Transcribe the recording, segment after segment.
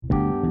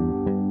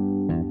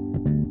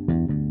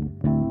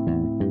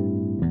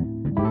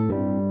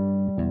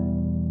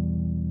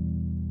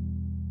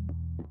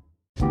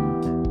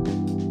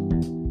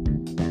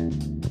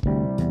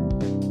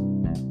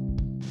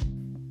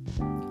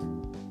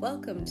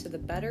to the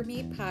Better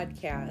Me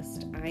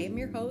podcast. I am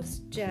your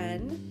host,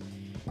 Jen,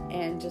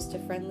 and just a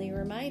friendly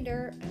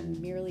reminder, I'm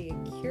merely a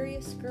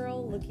curious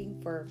girl looking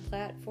for a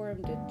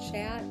platform to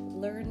chat,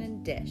 learn,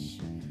 and dish.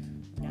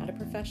 Not a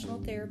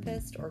professional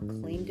therapist or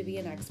claim to be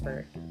an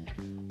expert.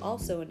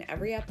 Also, in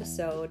every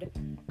episode,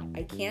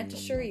 I can't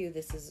assure you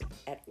this is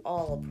at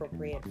all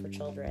appropriate for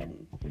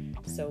children,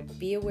 so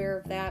be aware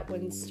of that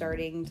when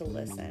starting to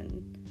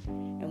listen.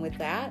 And with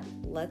that,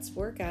 let's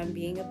work on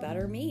being a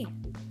better me.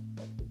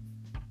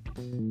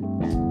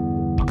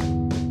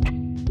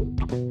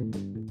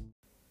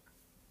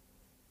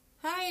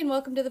 Hi, and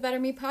welcome to the Better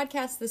Me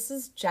podcast. This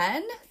is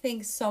Jen.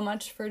 Thanks so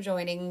much for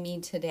joining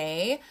me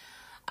today.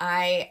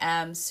 I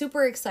am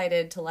super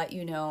excited to let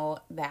you know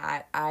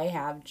that I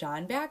have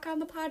John back on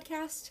the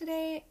podcast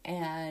today,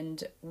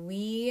 and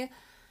we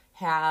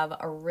have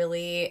a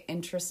really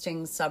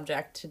interesting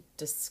subject to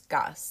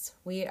discuss.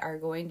 We are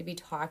going to be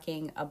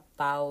talking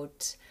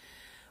about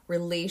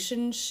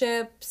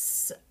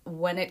relationships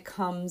when it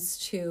comes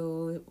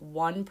to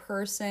one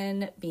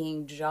person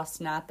being just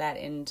not that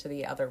into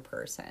the other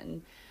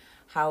person.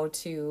 How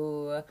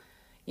to,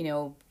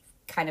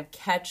 kind of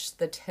catch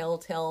the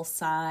telltale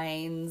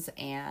signs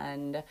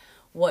and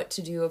what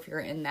to do if you're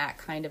in that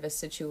kind of a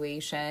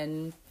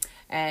situation,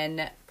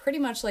 and pretty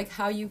much like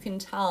how you can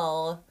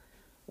tell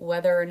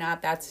whether or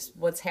not that's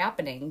what's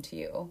happening to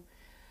you.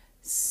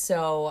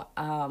 So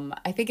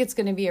I think it's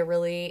going to be a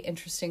really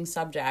interesting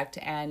subject.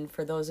 And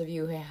for those of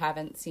you who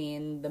haven't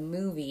seen the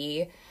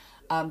movie,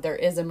 there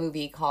is a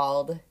movie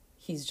called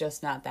He's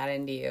Just Not That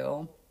Into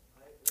You.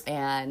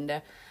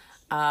 And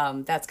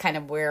that's kind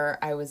of where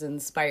I was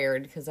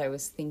inspired, because I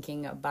was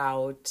thinking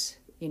about,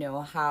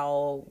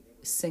 how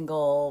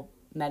single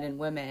men and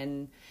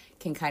women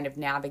can kind of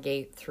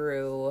navigate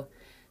through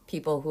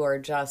people who are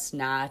just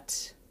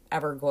not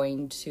ever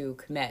going to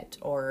commit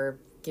or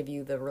give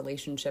you the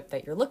relationship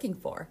that you're looking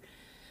for.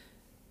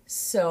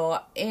 So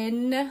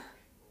in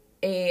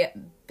a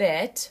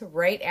bit,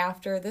 right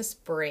after this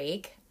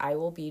break, I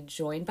will be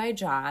joined by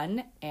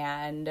John,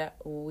 and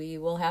we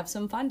will have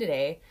some fun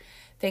today.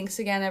 Thanks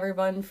again,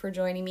 everyone, for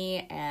joining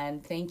me,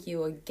 and thank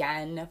you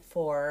again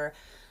for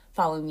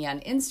following me on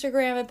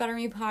Instagram at Better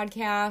Me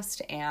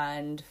Podcast,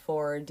 and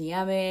for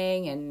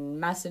DMing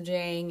and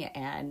messaging,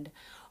 and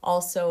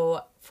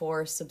also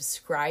for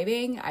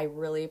subscribing. I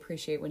really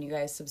appreciate when you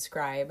guys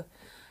subscribe.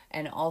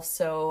 And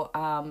also,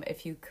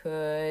 if you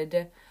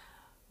could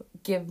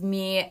give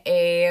me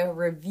a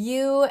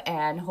review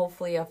and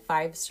hopefully a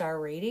 5-star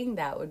rating,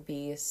 that would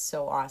be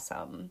so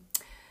awesome.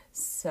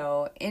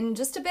 So in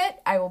just a bit,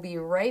 I will be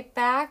right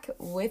back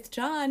with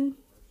John.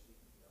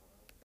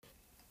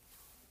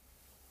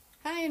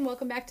 Hi, and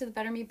welcome back to the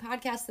Better Me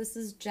podcast. This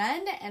is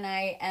Jen, and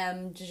I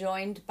am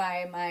joined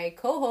by my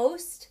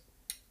co-host.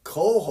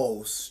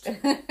 Co-host?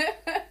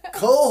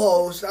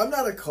 I'm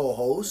not a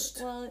co-host.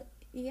 Well,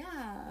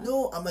 yeah.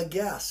 No, I'm a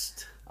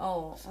guest.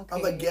 Oh, okay.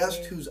 I'm a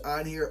guest who's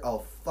on here a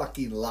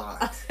fucking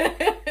lot.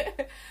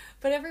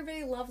 But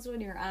everybody loves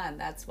when you're on,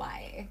 that's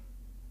why.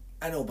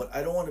 I know, but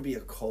I don't want to be a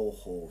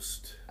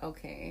co-host.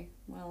 Okay,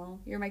 well,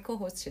 you're my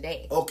co-host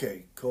today.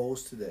 Okay,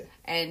 co-host today.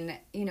 And,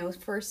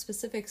 for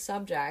specific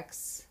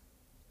subjects,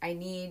 I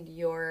need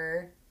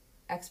your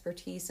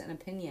expertise and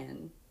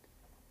opinion.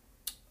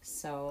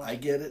 So I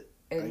get it.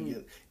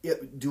 Am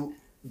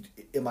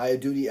I a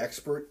duty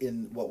expert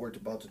in what we're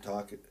about to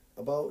talk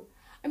about?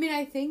 I mean,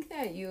 I think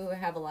that you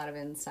have a lot of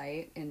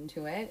insight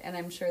into it, and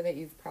I'm sure that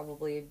you've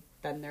probably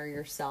been there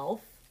yourself.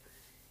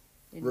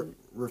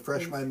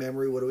 Refresh my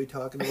memory. What are we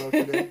talking about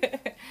today?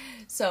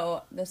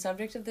 So the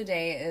subject of the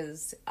day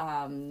is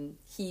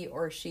he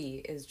or she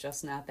is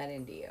just not that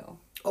into you.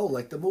 Oh,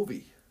 like the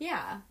movie?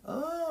 Yeah.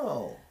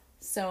 Oh.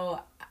 So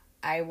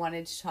I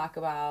wanted to talk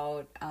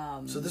about...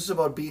 so this is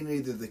about being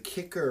either the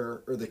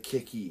kicker or the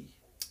kicky.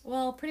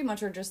 Well, pretty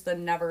much, or just the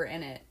never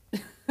in it.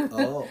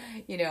 Oh.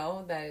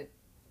 That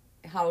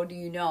how do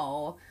you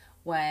know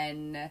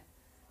when,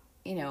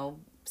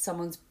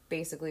 someone's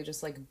basically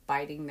just like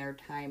biding their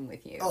time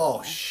with you?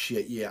 Oh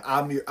shit, yeah.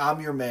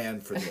 I'm your man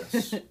for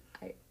this.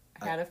 I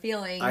had a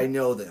feeling. I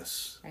know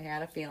this. I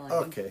had a feeling.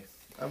 Okay,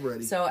 I'm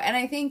ready. So, and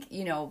I think,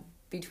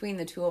 between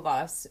the two of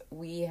us,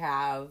 we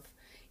have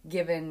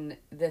given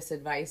this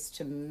advice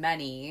to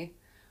many,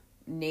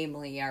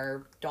 namely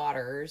our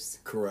daughters.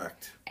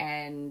 Correct.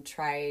 And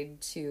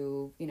tried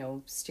to,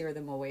 steer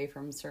them away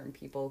from certain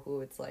people who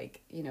it's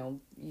like,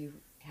 you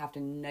have to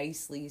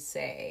nicely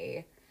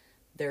say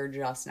they're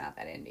just not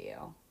that into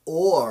you.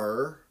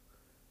 Or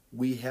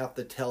we have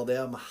to tell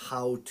them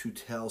how to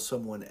tell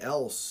someone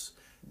else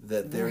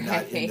that they're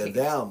not into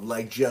them,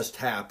 like just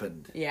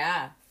happened.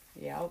 Yeah.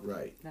 Yep.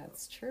 Right.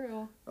 That's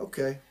true.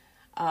 Okay.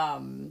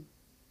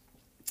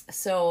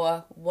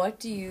 So what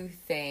do you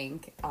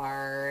think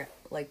are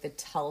like the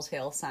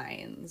telltale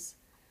signs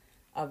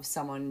of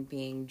someone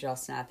being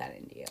just not that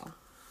into you?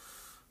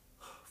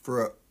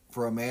 For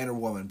a man or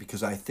woman,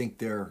 because I think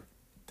they're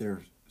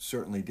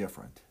certainly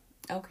different.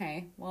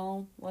 Okay.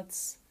 Well,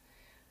 let's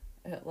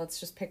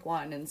just pick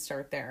one and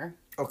start there.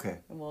 Okay.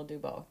 And we'll do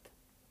both.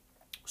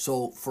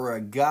 So for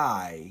a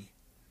guy,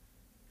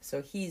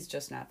 So he's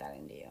just not that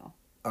into you.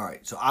 All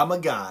right. So I'm a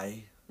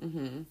guy,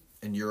 and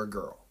you're a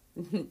girl.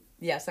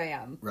 Yes, I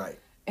am. Right.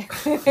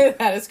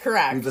 That is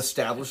correct. We've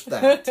established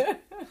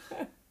that.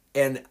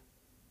 And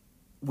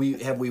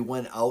we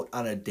went out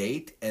on a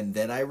date, and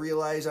then I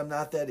realized I'm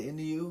not that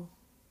into you?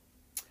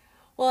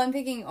 Well, I'm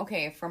thinking,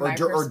 okay, from my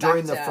perspective... Or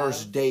during the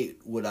first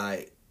date,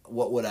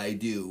 what would I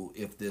do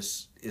if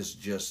this is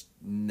just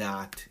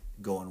not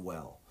going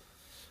well?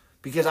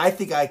 Because I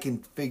think I can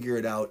figure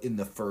it out in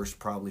the first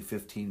probably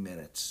 15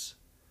 minutes.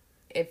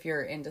 If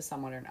you're into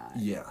someone or not.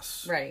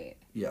 Yes. Right.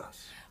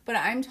 Yes. But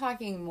I'm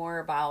talking more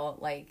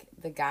about, like,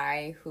 the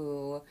guy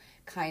who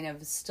kind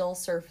of still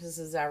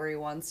surfaces every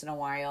once in a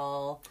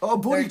while. Oh,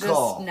 booty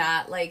call. They're just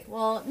not, like,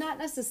 well, not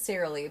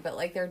necessarily, but,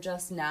 like, they're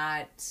just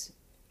not,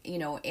 you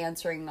know,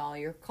 answering all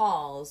your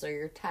calls or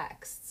your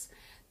texts.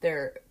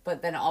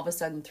 But then all of a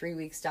sudden, 3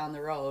 weeks down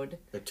the road.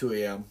 At 2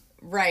 a.m.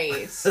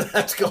 Right.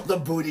 That's called a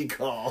booty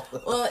call.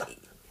 Well,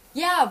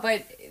 yeah,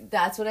 but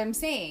that's what I'm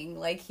saying.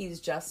 Like, he's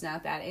just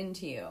not that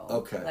into you.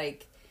 Okay.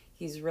 Like,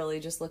 he's really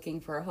just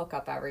looking for a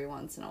hookup every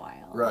once in a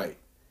while. Right.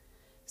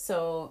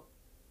 So,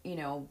 you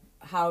know,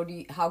 how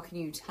can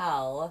you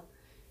tell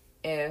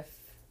if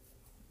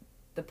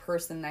the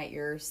person that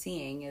you're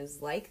seeing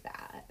is like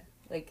that?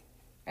 Like,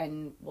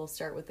 and we'll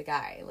start with the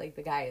guy. Like,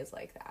 the guy is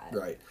like that.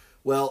 Right.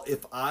 Well,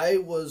 if I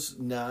was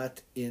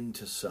not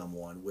into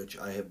someone, which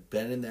I have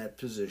been in that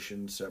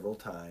position several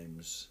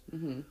times,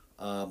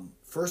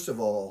 first of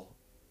all,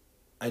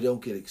 I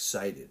don't get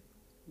excited.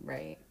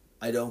 Right.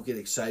 I don't get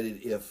excited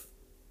if,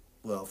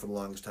 well, for the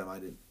longest time I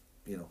didn't,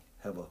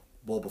 have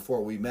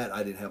before we met,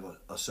 I didn't have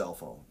a cell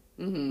phone,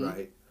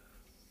 right?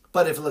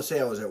 But if, let's say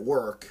I was at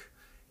work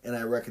and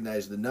I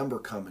recognized the number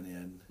coming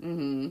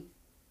in,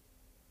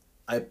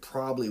 I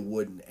probably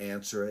wouldn't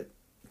answer it.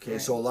 Okay,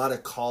 right. So a lot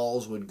of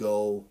calls would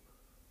go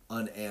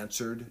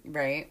unanswered.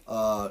 Right.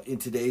 In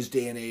today's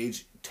day and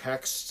age,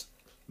 texts,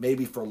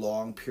 maybe for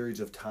long periods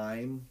of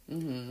time,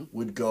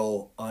 would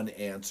go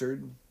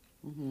unanswered.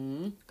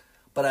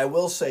 But I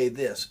will say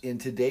this, in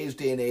today's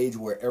day and age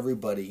where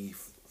everybody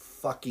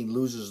fucking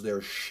loses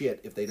their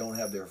shit if they don't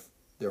have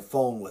their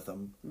phone with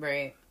them.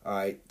 Right. All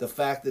right. The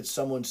fact that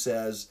someone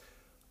says,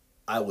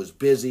 I was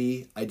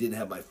busy, I didn't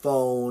have my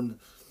phone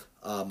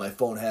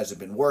hasn't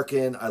been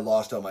working, I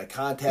lost all my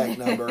contact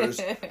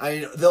numbers. I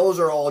mean, those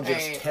are all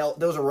just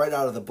those are right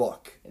out of the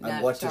book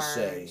on what to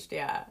say.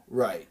 Yeah.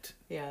 Right.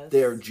 Yes.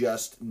 They're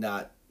just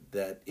not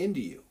that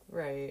into you.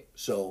 Right.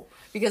 So.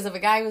 Because if a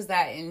guy was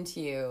that into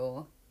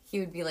you, he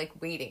would be like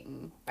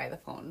waiting by the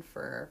phone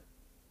for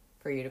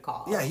you to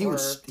call. Yeah, he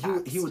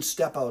would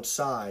step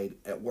outside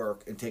at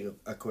work and take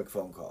a quick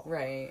phone call.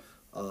 Right.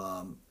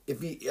 Even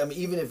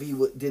if he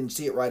didn't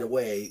see it right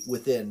away,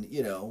 within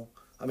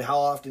how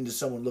often does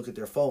someone look at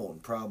their phone?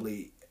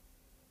 Probably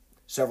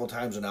several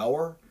times an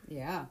hour.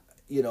 Yeah.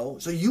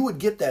 So you would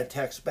get that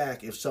text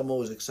back if someone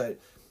was excited.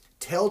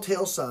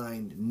 Telltale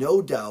sign,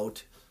 no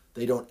doubt.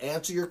 They don't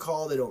answer your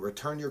call. They don't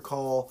return your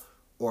call,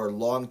 or a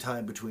long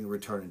time between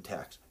return and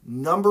text.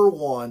 Number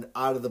one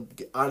out of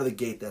the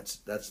gate. That's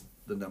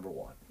the number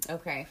one.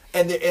 Okay.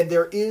 And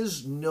there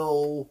is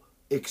no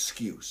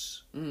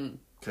excuse.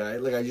 Okay,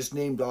 like I just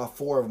named off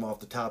 4 of them off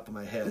the top of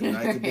my head, and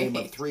I could name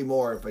up 3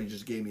 more if I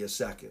just gave me a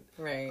second.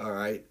 Right. All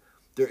right.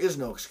 There is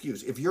no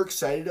excuse. If you're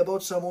excited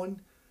about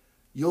someone,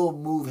 you'll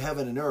move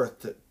heaven and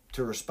earth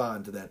to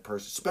respond to that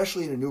person,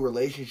 especially in a new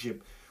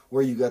relationship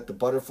where you got the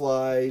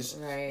butterflies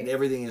and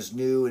everything is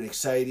new and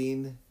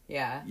exciting.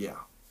 Yeah. Yeah.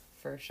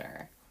 For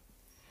sure.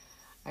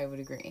 I would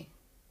agree.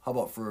 How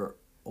about for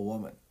a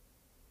woman?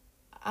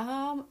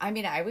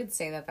 I would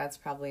say that that's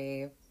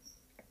probably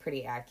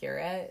pretty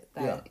accurate,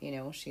 that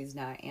she's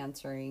not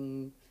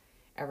answering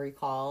every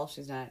call,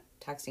 she's not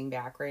texting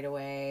back right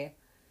away,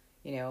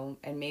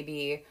 and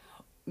maybe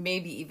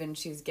even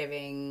she's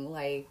giving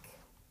like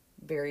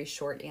very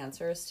short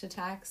answers to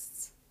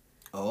texts.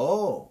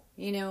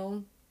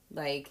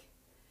 Like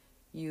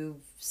you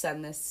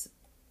send this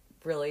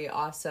really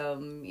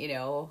awesome,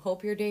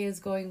 hope your day is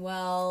going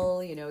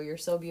well, you're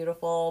so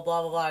beautiful,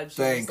 blah, blah, blah. And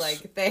she's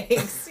like,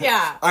 thanks.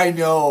 Yeah. I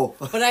know.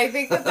 But I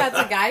think that's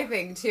a guy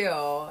thing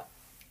too.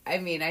 I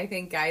mean, I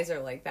think guys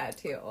are like that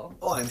too.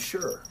 Oh, I'm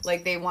sure.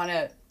 Like they want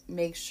to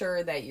make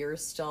sure that you're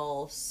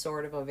still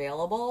sort of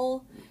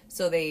available.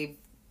 So they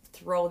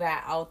throw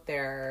that out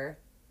there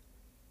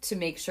to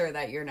make sure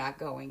that you're not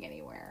going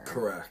anywhere.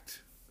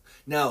 Correct.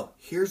 Now,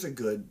 here's a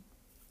good...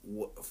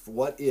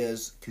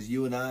 because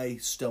you and I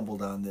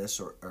stumbled on this,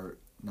 or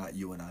not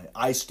you and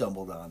I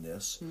stumbled on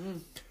this.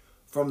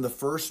 From the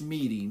first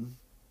meeting,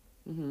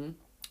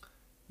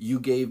 you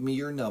gave me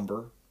your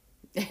number.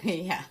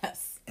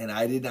 Yes. And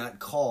I did not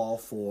call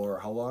for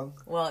how long?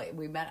 Well,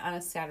 we met on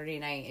a Saturday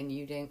night, and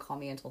you didn't call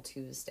me until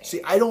Tuesday. See,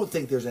 I don't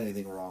think there's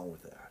anything wrong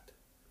with that.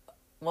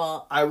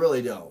 Well... I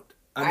really don't.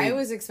 I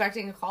was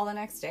expecting a call the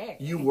next day.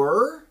 You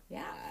were?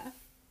 Yeah.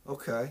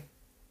 Okay.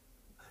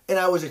 And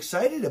I was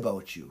excited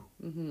about you.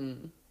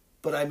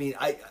 But I mean,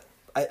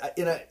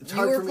 it's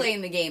hard for me. You were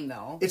playing the game,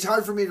 though. It's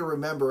hard for me to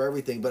remember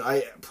everything, but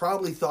I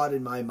probably thought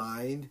in my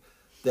mind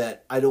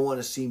that I don't want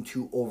to seem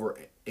too over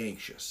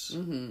anxious.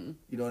 Mm-hmm.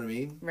 You know what I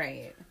mean?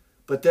 Right.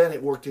 But then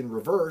it worked in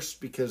reverse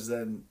because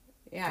then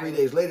 3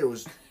 days later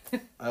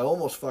I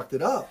almost fucked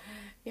it up.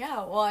 Yeah,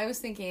 well, I was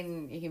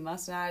thinking he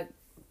must not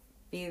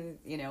be,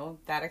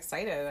 that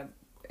excited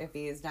if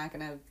he's not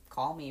going to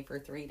call me for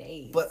 3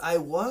 days. But I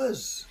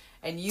was.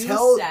 And you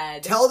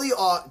said... Tell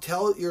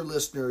your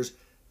listeners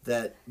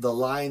that the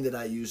line that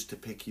I used to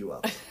pick you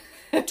up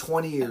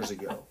 20 years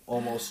ago,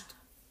 almost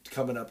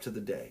coming up to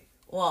the day.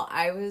 Well,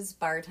 I was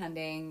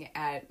bartending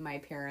at my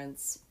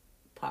parents'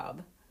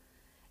 pub,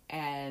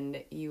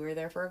 and you were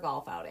there for a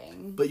golf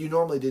outing. But you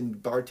normally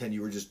didn't bartend.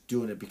 You were just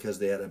doing it because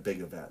they had a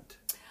big event.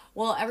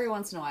 Well, every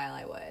once in a while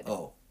I would.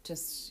 Oh.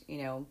 Just,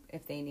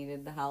 if they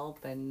needed the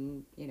help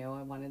and,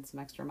 I wanted some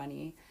extra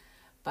money.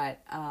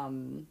 But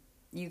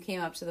you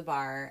came up to the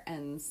bar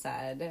and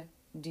said,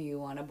 "Do you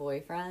want a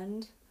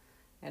boyfriend?"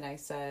 And I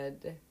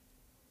said,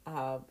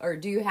 or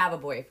do you have a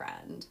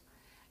boyfriend?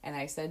 And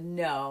I said,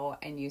 no.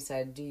 And you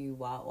said, "Do you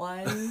want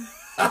one?"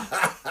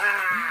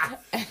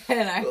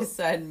 And I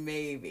said,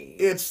 maybe.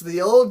 It's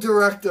the old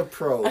direct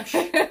approach.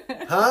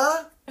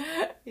 Huh?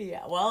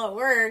 Yeah, well, it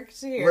worked.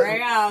 Here I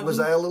am. Was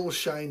I a little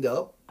shined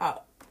up?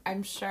 Oh,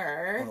 I'm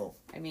sure. Oh.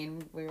 I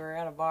mean, we were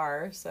at a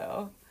bar,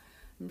 so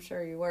I'm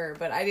sure you were.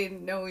 But I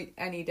didn't know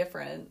any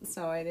different,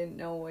 so I didn't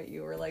know what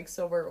you were like,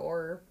 sober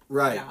or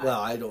right. not. Well,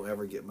 I don't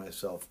ever get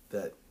myself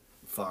that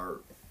far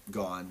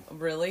gone.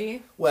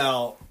 Really?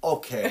 Well,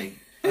 okay.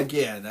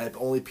 Again, I've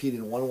only peed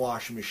in one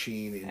washing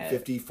machine in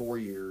 54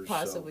 years.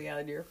 Possibly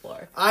on your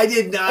floor. I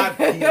did not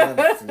pee on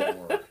the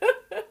floor.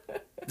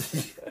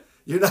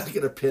 You're not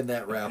going to pin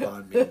that rap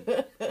on me.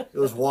 It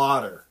was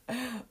water.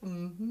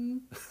 Mm-hmm.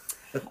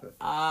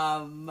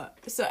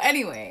 So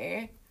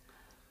anyway,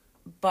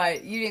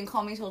 but you didn't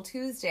call me till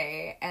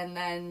Tuesday, and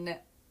then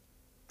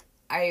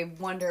I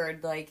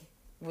wondered, like,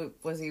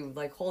 was he,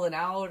 like, holding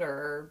out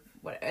or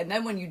what? And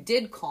then when you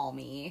did call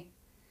me...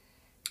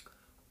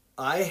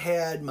 I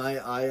had my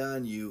eye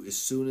on you as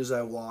soon as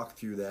I walked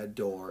through that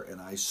door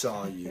and I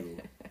saw you.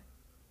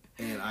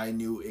 And I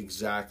knew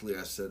exactly.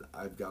 I said,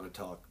 I've got to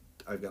talk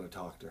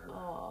to her.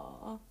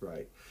 Aww.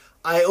 Right.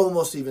 I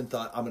almost even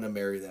thought I'm going to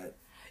marry that.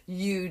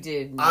 You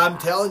did not. I'm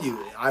telling you,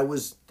 I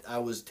was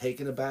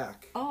taken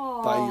aback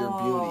by your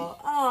beauty.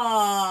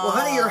 Oh. Well,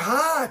 honey, you're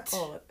hot.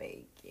 Oh,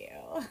 thank you.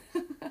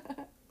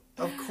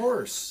 Of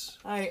course.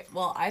 I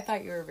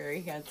thought you were very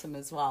handsome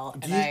as well,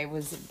 and I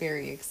was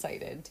very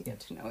excited to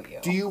get to know you.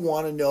 Do you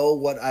want to know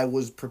what I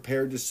was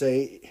prepared to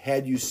say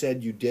had you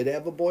said you did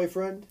have a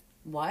boyfriend?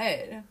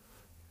 What?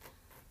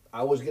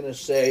 I was going to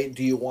say,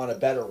 do you want a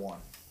better one?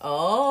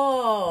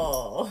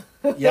 Oh.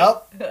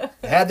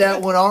 Yep. Had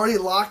that one already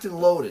locked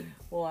and loaded.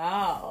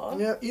 Wow.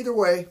 Yeah, either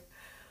way.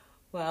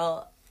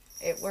 Well,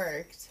 it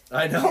worked.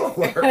 I know it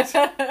worked.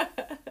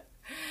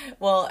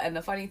 Well, and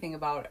the funny thing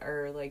about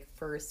our, like,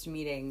 first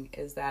meeting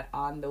is that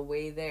on the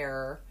way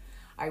there,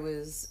 I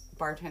was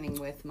bartending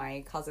with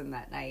my cousin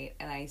that night,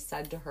 and I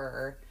said to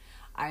her,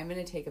 I'm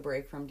going to take a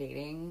break from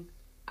dating.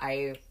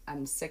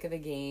 I'm sick of the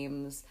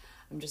games.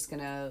 I'm just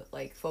going to,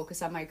 like,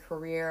 focus on my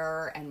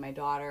career and my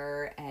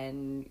daughter,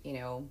 and,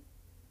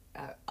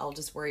 I'll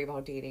just worry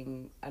about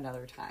dating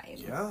another time.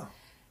 Yeah.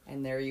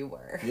 And there you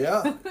were.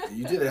 Yeah.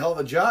 You did a hell of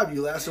a job.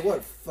 You lasted,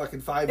 what,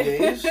 fucking 5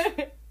 days?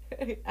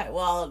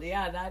 Well,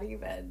 yeah, not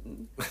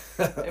even.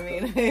 I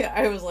mean,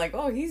 I was like,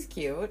 oh, he's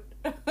cute.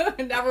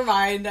 Never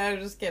mind. I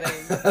was just kidding.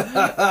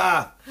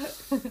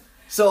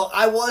 So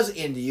I was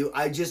into you.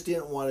 I just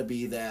didn't want to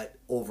be that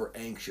over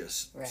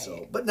anxious. Right.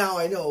 So, but now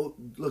I know,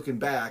 looking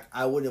back,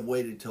 I wouldn't have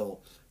waited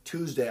till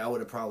Tuesday. I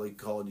would have probably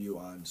called you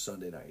on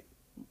Sunday night.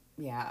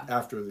 Yeah.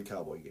 After the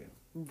Cowboy game.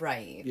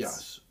 Right.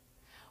 Yes.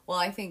 Well,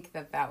 I think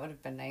that would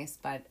have been nice,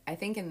 but I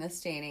think in this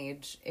day and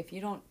age, if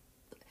you don't,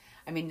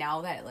 I mean,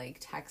 now that, like,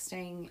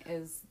 texting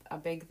is a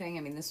big thing.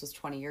 I mean, this was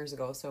 20 years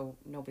ago, so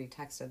nobody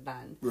texted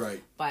then.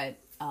 Right. But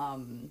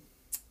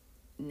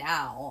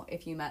now,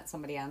 if you met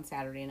somebody on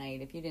Saturday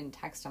night, if you didn't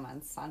text them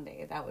on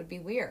Sunday, that would be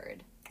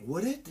weird.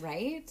 Would it?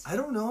 Right? I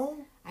don't know.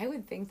 I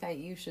would think that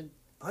you should...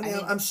 Honey,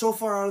 I'm so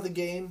far out of the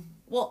game.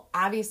 Well,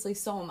 obviously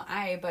so am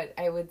I, but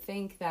I would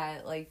think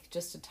that, like,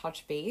 just to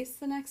touch base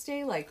the next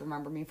day, like,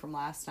 remember me from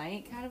last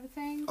night kind of a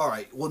thing. All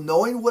right. Well,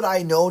 knowing what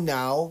I know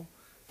now...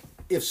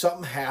 If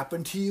something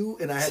happened to you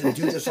and I had to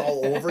do this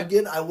all over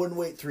again, I wouldn't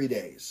wait 3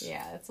 days.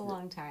 Yeah, it's a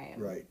long time.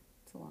 Right.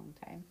 It's a long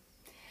time.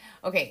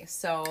 Okay,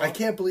 so... I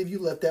can't believe you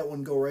let that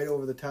one go right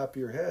over the top of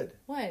your head.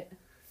 What?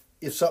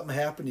 If something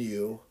happened to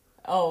you...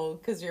 Oh,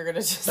 because you're going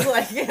to just,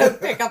 like,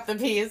 pick up the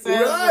pieces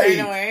right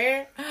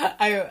away?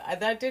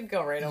 That did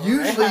go right over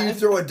Usually my head. you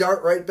throw a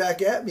dart right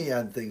back at me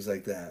on things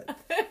like that.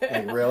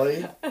 Like,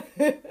 really?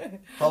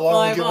 How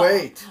long would you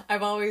wait?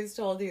 I've always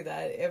told you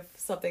that if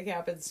something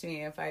happens to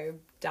me, if I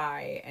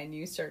die and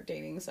you start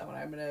dating someone,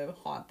 I'm going to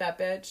haunt that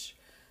bitch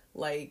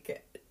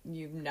like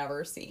you've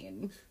never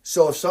seen.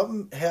 So if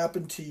something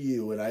happened to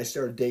you and I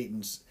started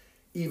dating...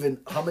 Even,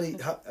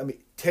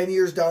 10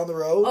 years down the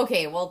road?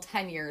 Okay, well,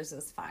 10 years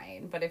is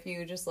fine. But if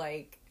you just,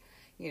 like,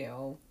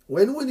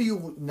 When would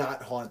you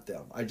not haunt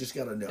them? I just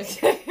got to know.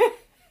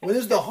 When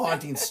does the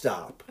haunting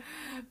stop?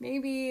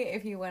 Maybe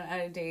if you went on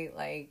a date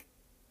like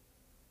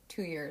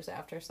 2 years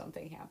after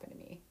something happened to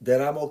me.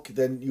 Then I'm okay.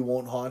 Then you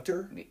won't haunt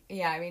her?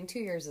 Yeah, I mean 2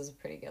 years is a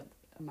pretty good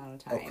amount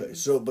of time. Okay,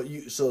 so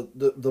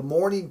the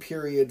mourning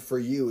period for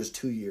you is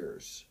 2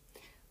 years.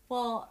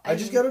 Well, I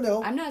just gotta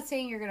know. I'm not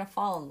saying you're gonna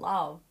fall in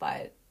love,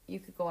 but you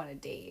could go on a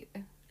date.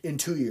 In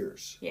 2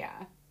 years.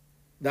 Yeah.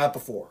 Not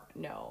before.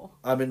 No.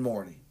 I'm in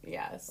mourning.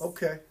 Yes.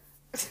 Okay.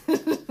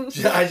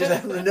 I just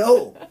happen to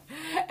know.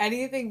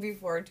 Anything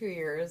before 2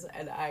 years,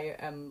 and I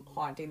am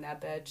haunting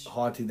that bitch.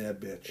 Haunting that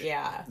bitch.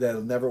 Yeah.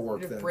 That'll never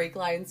work If then. brake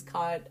lines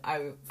cut,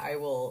 I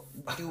will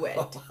do it.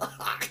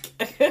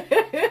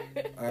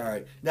 All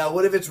right. Now,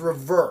 what if it's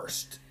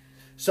reversed?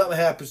 Something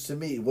happens to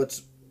me.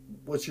 What's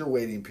your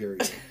waiting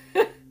period?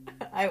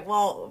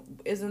 Well,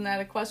 isn't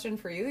that a question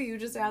for you? You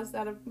just asked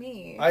that of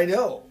me. I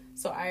know.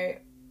 So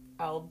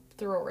I'll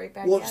throw it right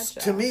back Well, at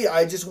you. to me,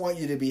 I just want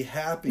you to be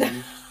happy.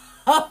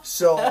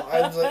 So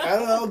I was like, I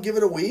don't know, give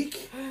it a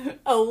week.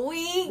 A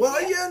week?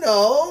 Well, you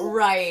know.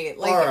 Right.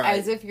 Like, All right.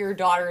 as if your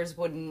daughters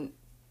wouldn't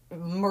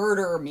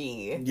murder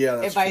me Yeah,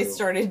 that's if I true.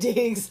 started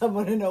dating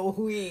someone in a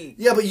week.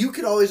 Yeah, but you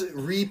can always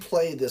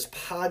replay this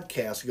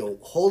podcast and go,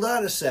 hold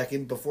on a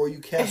second before you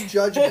cast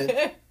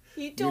judgment.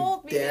 He Your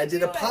told me dad to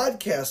did a do it.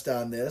 podcast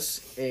on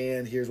this,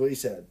 and here's what he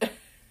said.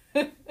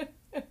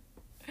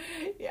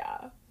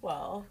 Yeah.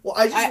 Well,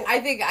 I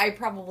think I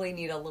probably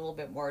need a little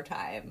bit more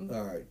time.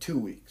 All right, 2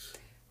 weeks.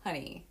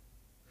 Honey.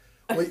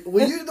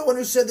 Well, you're the one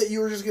who said that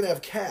you were just going to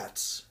have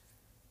cats.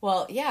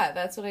 Well, yeah,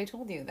 that's what I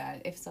told you,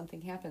 that if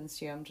something happens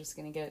to you, I'm just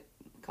going to get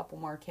a couple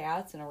more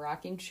cats and a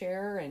rocking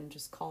chair and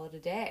just call it a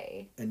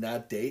day. And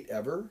not date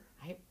ever?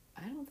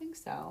 I don't think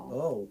so.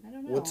 Oh. I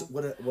don't know.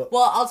 What?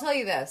 Well, I'll tell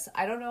you this.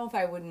 I don't know if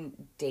I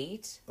wouldn't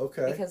date.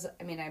 Okay. Because,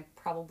 I mean, I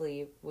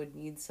probably would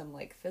need some,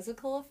 like,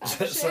 physical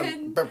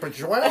affection.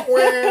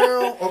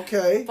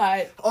 Okay.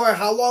 But All right,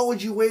 how long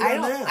would you wait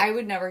on that? I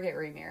would never get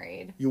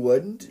remarried. You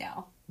wouldn't?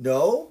 No.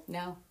 No?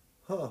 No.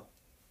 Huh.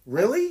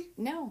 Really?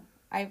 No.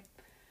 I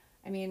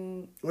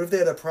mean, What if they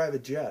had a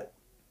private jet?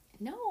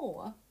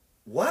 no.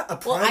 What? A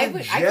Well,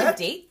 private jet? I could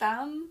date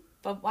them,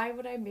 but why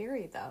would I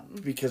marry them?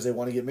 Because they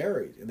want to get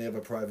married and they have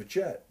a private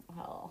jet.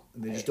 Well,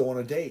 And they just don't want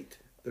to date.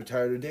 They're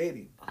tired of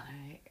dating.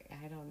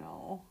 I don't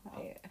know.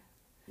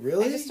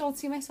 Really? I just don't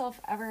see myself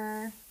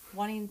ever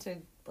wanting to,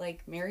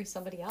 like, marry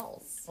somebody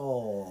else.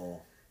 Oh.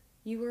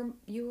 You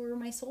were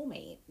my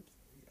soulmate.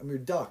 I'm your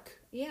duck.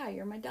 Yeah,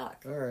 you're my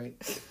duck. All right.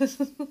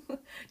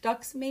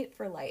 Duck's mate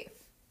for life.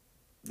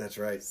 That's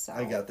right. So-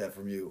 I got that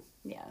from you.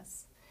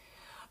 Yes.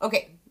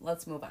 Okay,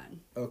 let's move on.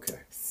 Okay.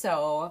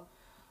 So,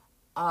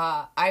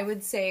 I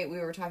would say, we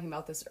were talking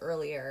about this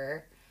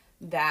earlier,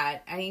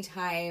 that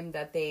anytime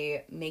that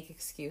they make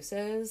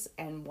excuses,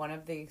 and one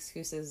of the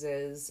excuses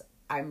is,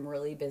 I'm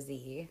really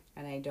busy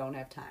and I don't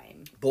have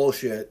time.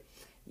 Bullshit.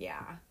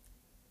 Yeah.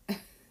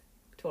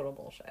 Total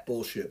bullshit.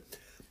 Bullshit.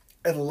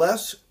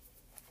 Unless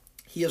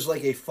he is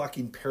like a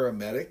fucking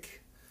paramedic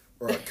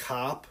or a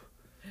cop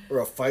or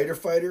a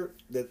firefighter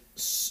that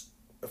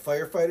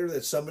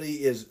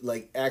somebody is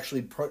like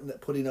actually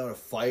putting out a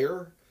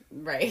fire.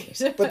 Right.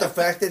 But the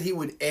fact that he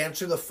would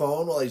answer the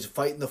phone while he's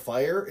fighting the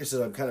fire, he says,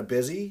 I'm kind of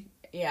busy.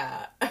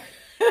 Yeah.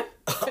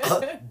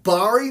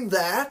 Barring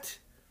that,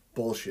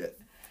 bullshit.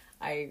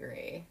 I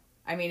agree.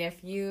 I mean,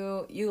 if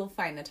you'll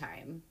find the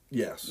time.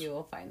 Yes. You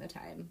will find the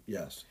time.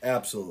 Yes,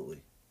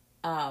 absolutely.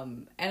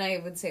 And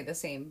I would say the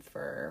same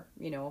for,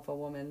 if a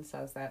woman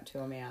says that to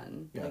a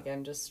man, Yeah. like,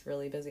 I'm just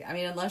really busy. I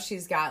mean, unless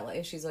she's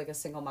like a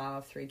single mom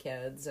of 3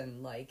 kids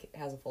and like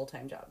has a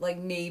full-time job, like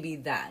maybe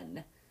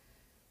then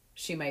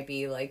she might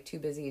be like too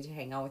busy to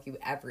hang out with you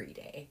every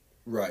day.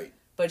 Right.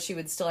 But she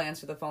would still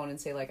answer the phone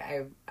and say like,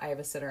 I have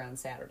a sitter on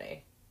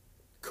Saturday.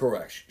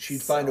 Correct.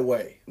 She'd find a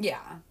way.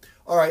 Yeah.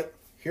 All right.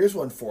 Here's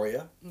one for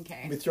you. Okay.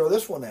 Let me throw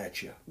this one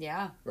at you.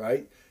 Yeah.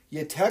 Right.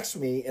 You text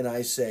me and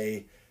I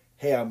say,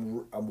 "Hey,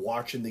 I'm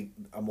watching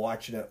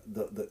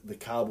the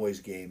Cowboys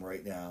game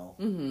right now."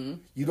 Mm-hmm.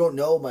 You don't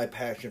know my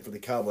passion for the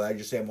Cowboys. I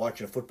just say I'm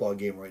watching a football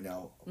game right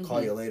now. I'll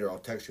call you later. I'll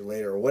text you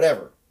later or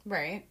whatever.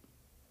 Right.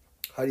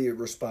 How do you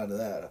respond to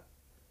that?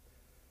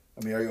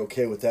 I mean, are you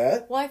okay with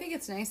that? Well, I think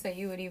it's nice that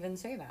you would even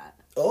say that.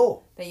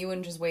 Oh. That you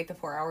wouldn't just wait the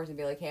 4 hours and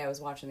be like, hey, I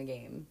was watching the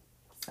game.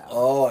 So.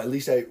 Oh, at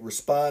least I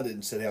responded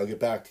and said, hey, I'll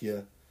get back to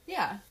you.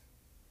 Yeah.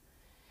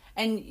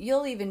 And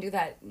you'll even do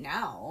that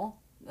now,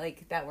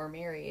 like that we're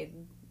married.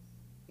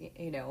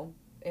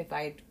 If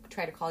I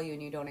try to call you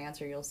and you don't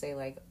answer, you'll say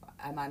like,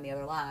 I'm on the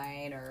other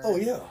line, or oh,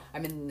 yeah,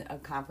 I'm in a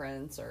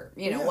conference, or,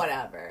 yeah.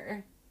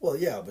 whatever. Well,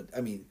 yeah, but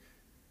I mean,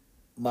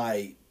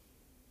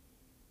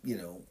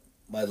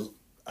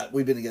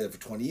 we've been together for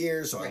 20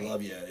 years, so right. I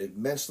love you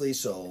immensely.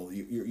 So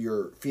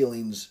your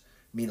feelings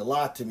mean a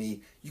lot to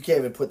me. You can't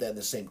even put that in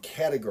the same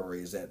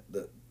category as that.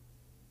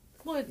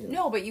 Well,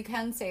 no, but you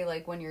can say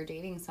like when you're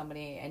dating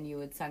somebody and you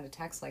would send a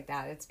text like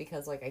that, it's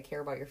because like I care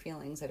about your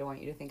feelings. I don't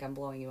want you to think I'm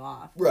blowing you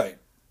off. Right,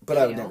 but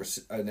I would never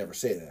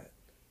say that.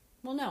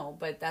 Well, no,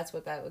 but that's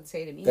what that would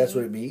say to me. That's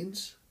what it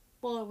means?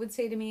 Well, it would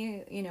say to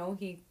me,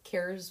 he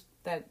cares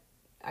that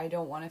I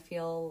don't want to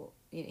feel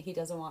he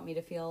doesn't want me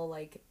to feel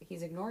like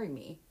he's ignoring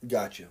me.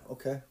 Gotcha.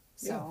 Okay.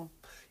 So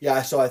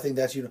yeah. So I think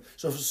that's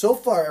so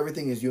far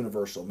everything is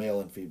universal,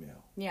 male and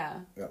female. yeah.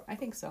 Yeah. I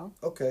think so.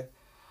 Okay.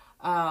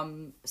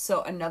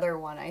 So another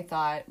one I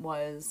thought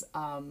was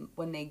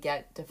when they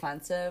get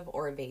defensive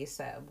or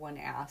evasive when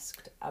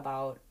asked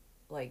about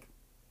like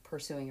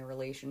pursuing a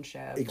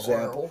relationship.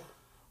 Example.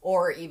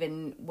 Or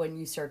even when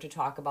you start to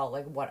talk about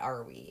like, what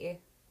are we?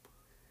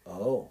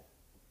 Oh.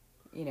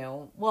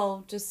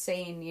 Well, just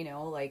saying,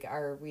 like,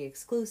 are we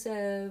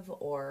exclusive,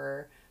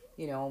 or,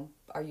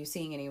 are you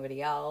seeing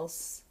anybody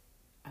else?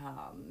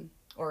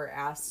 Or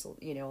ask,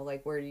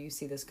 like, where do you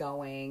see this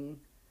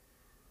going?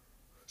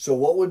 So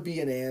what would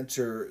be an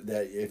answer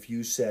that if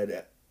you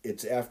said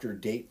it's after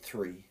date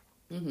 3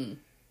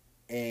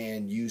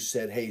 and you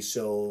said, hey,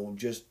 so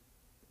just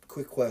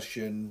quick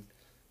question,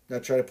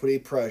 not trying to put any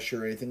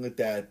pressure or anything like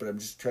that, but I'm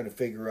just trying to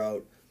figure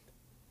out,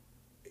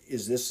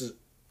 is this an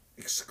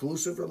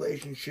exclusive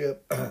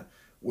relationship?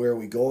 Where are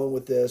we going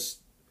with this?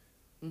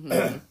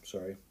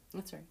 Sorry.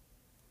 That's right.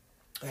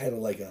 I had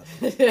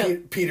a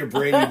Peter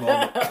Brady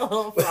moment. A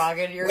little frog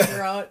in your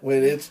throat.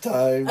 When it's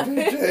time to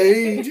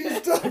change,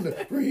 it's time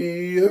to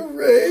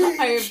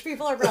rearrange.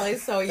 People are probably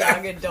so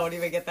young and don't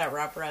even get that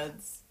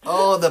reference.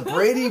 Oh, the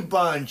Brady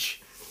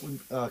Bunch.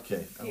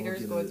 Okay.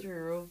 Peter's going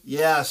through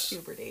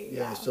puberty. Yeah,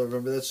 Yeah, I still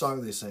remember that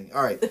song they sang.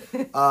 All right.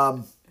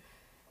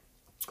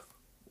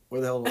 Where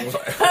the hell was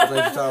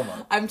I talking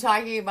about? I'm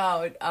talking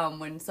about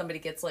when somebody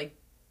gets like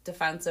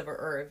defensive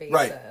or evasive.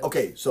 Right.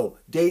 Okay. So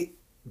date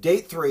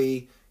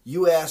 3,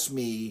 you asked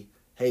me,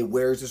 hey,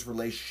 where's this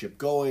relationship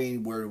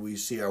going? Where do we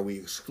see? Are we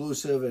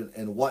exclusive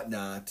and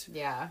whatnot?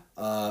 Yeah.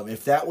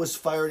 If that was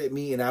fired at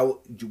me and I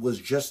was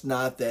just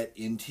not that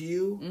into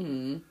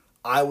you,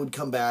 I would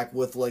come back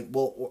with like,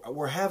 well,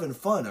 we're having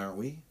fun, aren't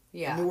we?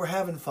 Yeah. I mean, we're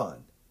having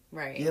fun.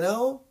 Right.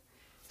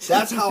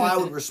 That's how I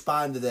would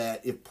respond to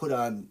that if put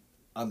on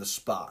the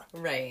spot.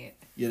 Right.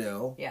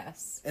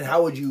 Yes. And And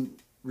how would you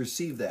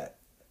receive that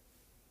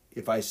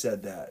if I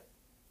said that?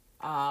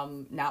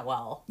 not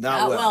well.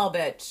 Not well,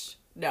 bitch.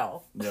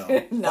 No. No.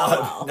 Not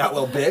well. Not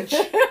well, bitch.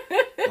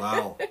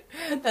 Wow.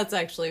 That's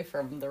actually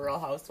from The Real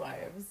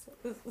Housewives.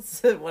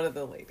 One of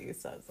the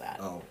ladies says that.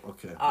 Oh,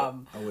 okay. I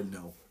wouldn't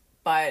know.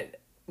 But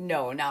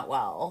no, not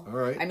well. All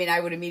right. I mean, I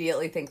would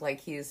immediately think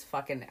like he's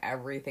fucking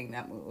everything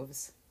that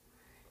moves.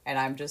 And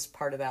I'm just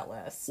part of that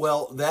list.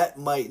 Well, that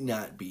might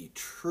not be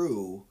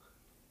true.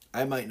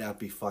 I might not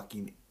be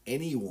fucking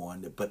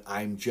anyone, but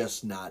I'm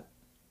just not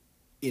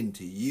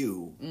into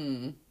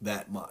you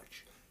that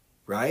much.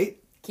 Right?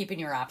 Keeping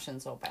your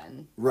options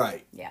open.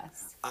 Right.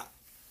 Yes.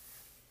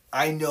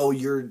 I know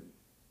you're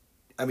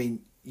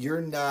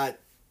not,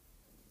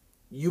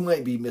 you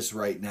might be Miss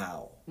Right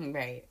now.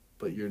 Right.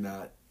 But you're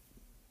not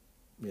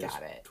Miss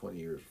Got it. 20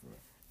 years from now.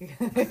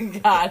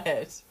 Got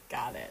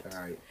it. All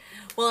right.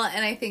 Well,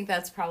 and I think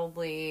that's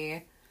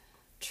probably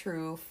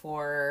true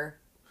for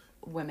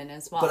women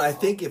as well. But I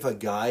think if a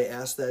guy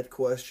asked that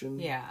question,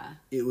 yeah,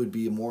 it would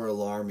be more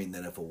alarming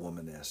than if a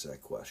woman asked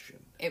that question.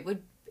 It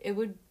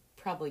would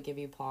probably give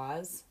you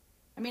pause.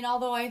 I mean,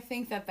 although I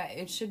think that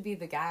it should be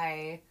the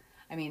guy.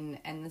 I mean,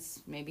 and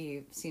this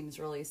maybe seems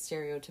really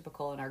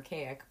stereotypical and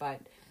archaic, but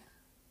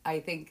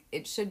I think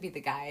it should be the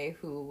guy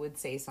who would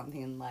say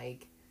something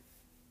like,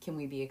 can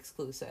we be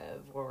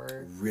exclusive?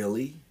 Or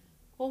really?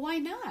 Well, why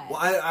not? Well,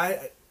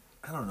 I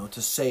don't know,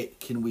 to say,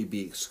 can we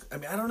be... I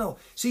mean, I don't know.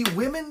 See,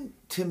 women,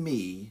 to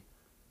me,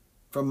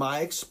 from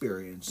my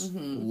experience,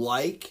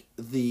 like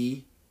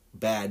the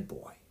bad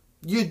boy.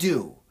 You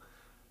do.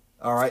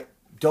 All right?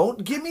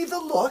 Don't give me the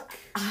look.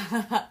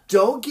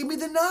 Don't give me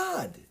the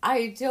nod.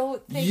 I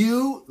don't think...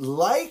 You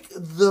like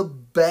the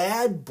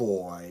bad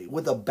boy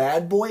with a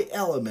bad boy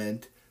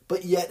element,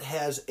 but yet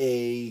has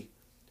a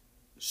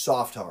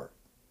soft heart.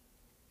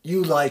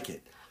 You like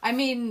it. I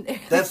mean...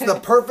 That's the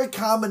perfect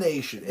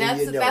combination.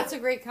 That's a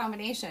great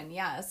combination,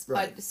 yes.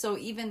 Right. But so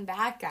even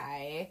that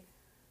guy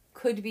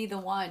could be the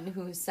one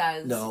who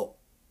says... No.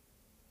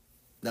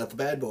 Not the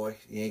bad boy.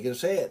 You ain't going to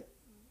say it.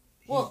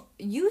 Well,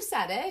 you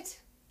said it.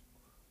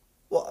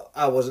 Well,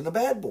 I wasn't a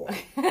bad boy.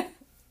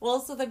 Well,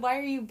 so then why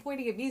are you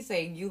pointing at me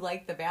saying you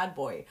like the bad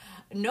boy?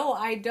 No,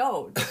 I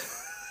don't.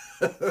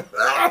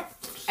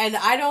 And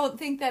I don't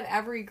think that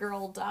every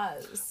girl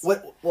does.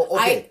 What? Well,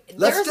 okay.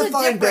 Let's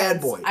define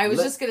bad boy. I was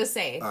just going to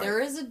say, right. There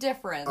is a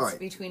difference right.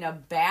 between a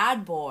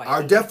bad boy...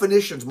 Our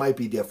definitions might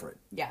be different.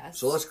 Yes.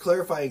 So let's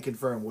clarify and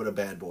confirm what a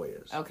bad boy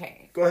is.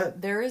 Okay. Go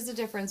ahead. There is a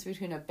difference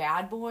between a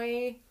bad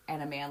boy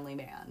and a manly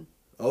man.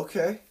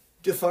 Okay.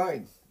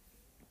 Define.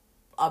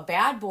 A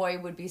bad boy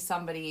would be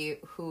somebody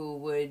who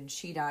would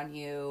cheat on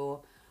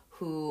you,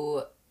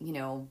 who,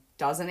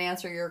 doesn't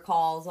answer your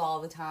calls all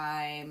the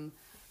time,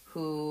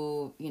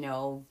 who,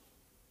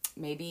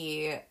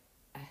 maybe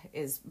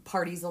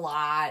parties a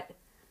lot,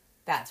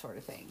 that sort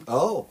of thing.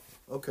 Oh,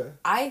 okay.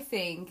 I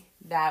think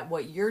that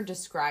what you're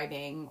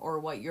describing or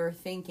what you're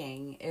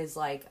thinking is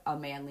like a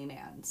manly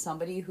man.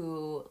 Somebody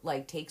who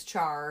like takes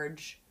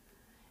charge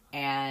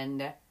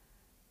and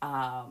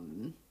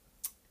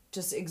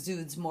just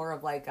exudes more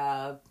of like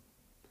a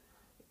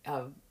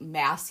a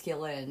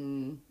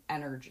masculine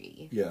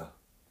energy. Yeah.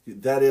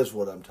 That is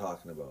what I'm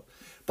talking about.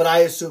 But I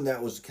assume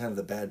that was kind of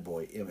the bad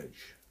boy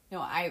image. No,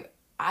 I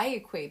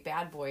equate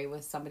bad boy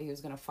with somebody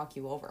who's going to fuck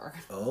you over.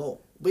 Oh.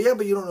 But yeah,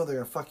 but you don't know they're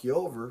going to fuck you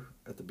over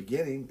at the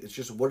beginning. It's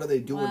just, what are they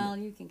doing? Well,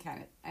 you can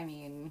kind of, I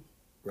mean...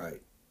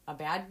 Right. A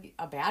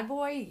bad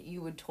boy,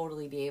 you would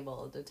totally be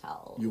able to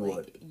tell. You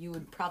would. You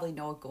would probably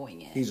know it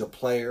going in. He's a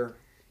player?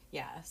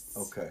 Yes.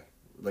 Okay.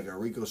 Like a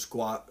Rico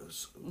squab.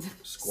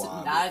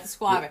 Not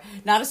squabe.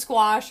 Not a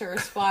squash or a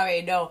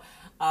squabe, no.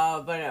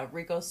 But a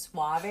Rico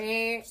Suave.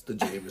 It's the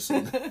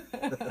Jameson.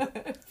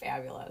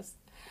 Fabulous.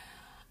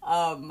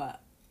 No,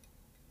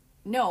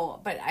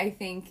 but I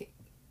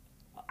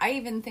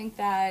even think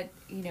that,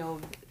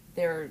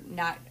 they're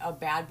not, a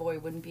bad boy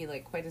wouldn't be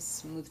like quite as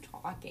smooth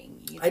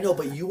talking either. I know,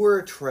 but you were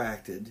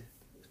attracted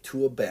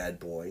to a bad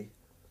boy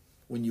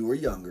when you were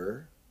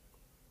younger.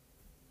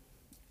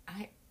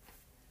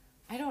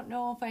 I don't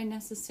know if I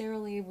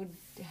necessarily would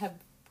have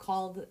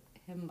called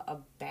him a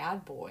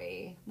bad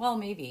boy. Well,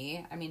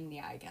 maybe. I mean,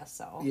 yeah, I guess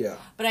so. Yeah.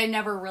 But I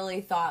never really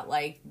thought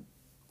like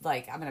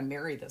I'm going to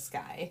marry this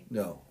guy.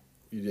 No,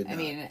 you did not. I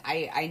mean,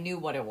 I knew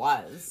what it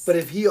was. But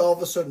if he all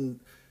of a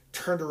sudden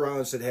turned around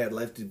and said, "Hey, I'd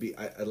like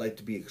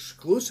to be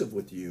exclusive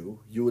with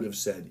you," you would have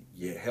said,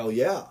 "Yeah, hell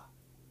yeah."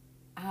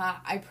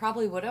 I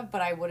probably would have,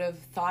 but I would have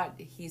thought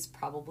he's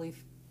probably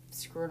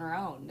screwing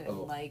around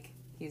and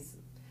he's.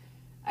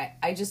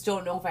 I just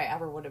don't know if I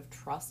ever would have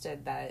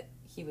trusted that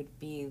he would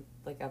be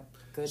like a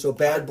good. So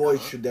bad partner.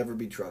 boys should never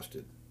be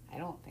trusted. I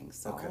don't think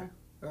so. Okay,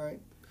 all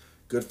right,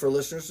 good for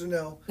listeners to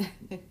know.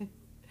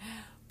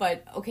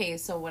 But okay,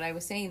 so what I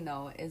was saying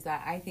though is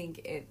that I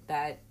think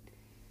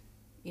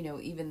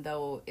even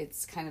though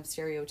it's kind of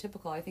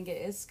stereotypical, I think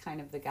it is kind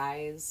of the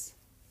guy's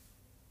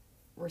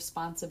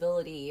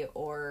responsibility,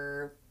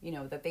 or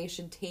that they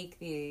should take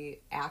the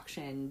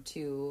action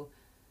to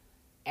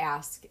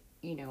ask,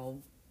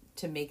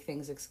 to make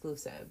things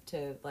exclusive,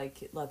 to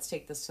let's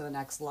take this to the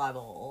next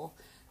level,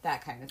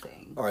 that kind of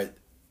thing. All right,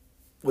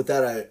 with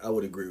that I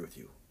would agree with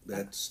you.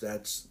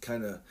 That's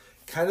kind of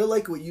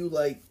like what you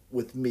like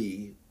with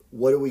me.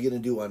 What are we going to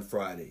do on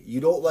Friday?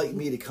 You don't like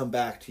me to come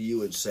back to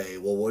you and say,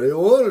 well, what do you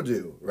want to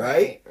do?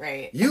 Right?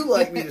 Right. You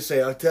like me to say,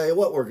 I'll tell you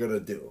what we're going to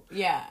do.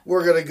 Yeah.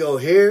 We're going to go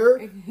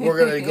here. We're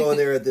going to go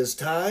there at this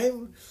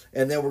time.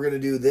 And then we're going to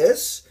do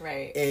this.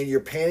 Right. And your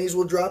panties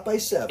will drop by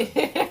 7.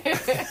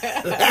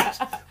 That's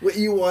what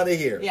you want to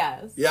hear.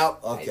 Yes.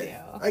 Yep. Okay.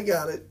 I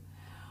got it.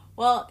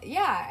 Well,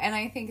 yeah. And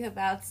I think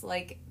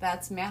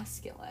that's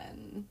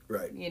masculine.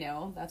 Right.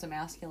 That's a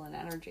masculine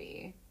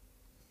energy.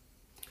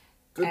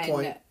 Good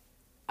point.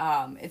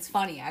 It's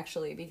funny,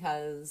 actually,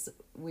 because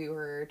we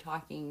were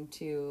talking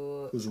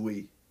to... Who's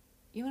we?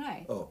 You and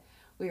I. Oh.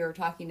 We were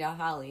talking to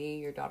Holly,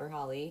 your daughter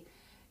Holly,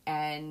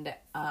 and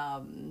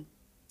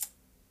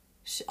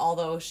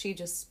although she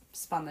just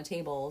spun the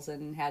tables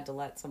and had to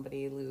let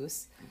somebody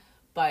loose,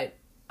 but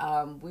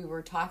we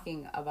were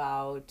talking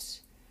about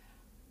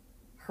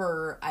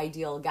her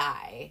ideal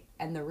guy,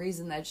 and the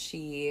reason that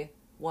she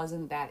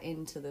wasn't that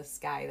into this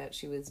guy that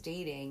she was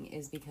dating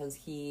is because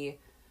he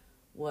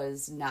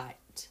was not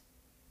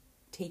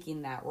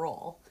taking that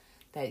role,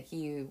 that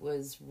he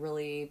was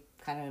really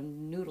kind of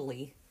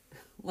noodly.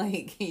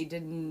 He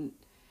didn't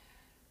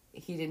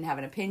have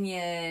an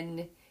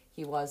opinion.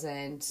 He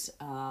wasn't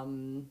I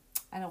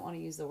don't want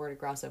to use the word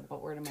aggressive.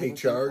 What word am I looking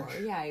for?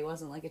 Yeah, he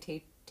wasn't like a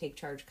take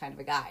charge kind of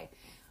a guy.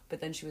 But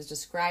then she was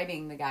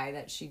describing the guy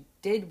that she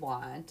did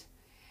want,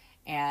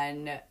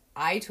 and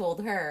I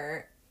told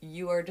her,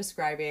 you are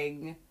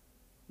describing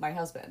my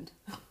husband,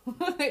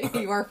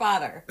 your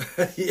father.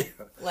 Yeah.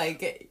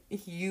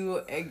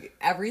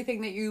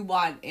 Everything that you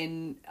want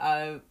in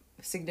a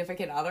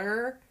significant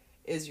other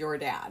is your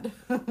dad.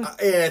 And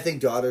I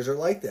think daughters are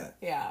like that.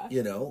 Yeah.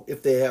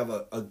 If they have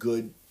a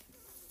good,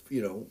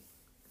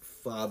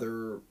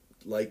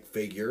 father-like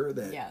figure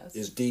that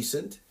is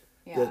decent.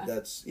 Yeah.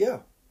 That's.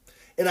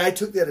 And I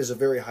took that as a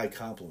very high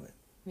compliment.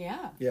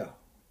 Yeah. Yeah.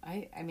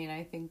 I mean,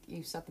 I think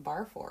you set the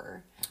bar for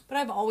her. But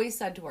I've always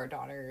said to our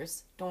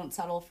daughters, don't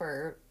settle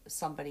for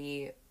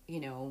somebody,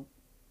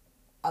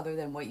 other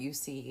than what you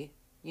see,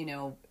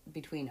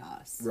 between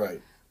us.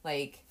 Right.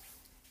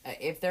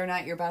 If they're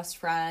not your best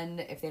friend,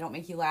 if they don't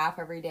make you laugh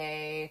every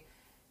day,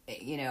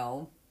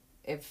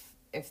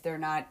 if they're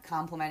not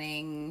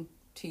complimenting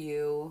to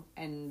you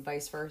and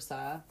vice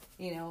versa,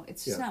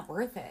 it's just not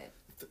worth it.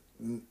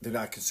 They're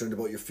not concerned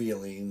about your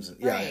feelings.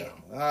 Right.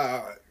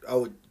 Yeah, I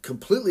would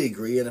completely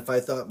agree. And if I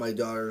thought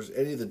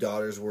any of the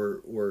daughters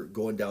were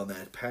going down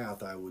that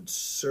path, I would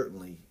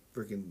certainly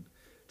freaking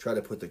try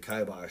to put the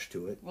kibosh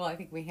to it. Well, I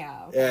think we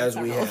have. Yes,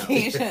 we have.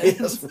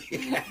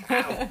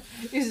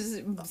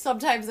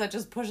 Sometimes that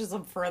just pushes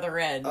them further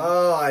in.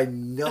 Oh, I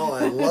know.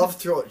 I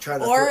love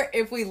trying to. Or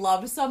if we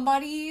love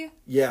somebody.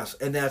 Yes,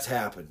 and that's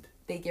happened.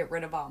 They get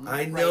rid of them.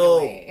 I know.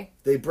 Right away.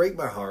 They break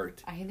my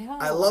heart. I know.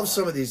 I love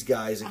some of these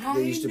guys that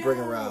they used to bring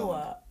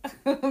around.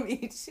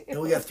 Me too. And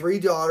we got 3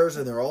 daughters,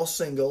 and they're all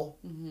single,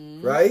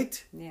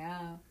 right?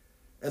 Yeah.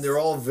 And they're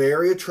all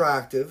very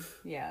attractive.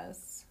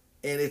 Yes.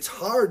 And it's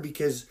hard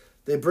because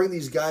they bring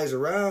these guys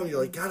around.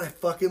 You're like, God, I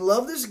fucking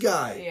love this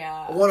guy.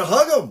 Yeah. I want to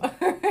hug him.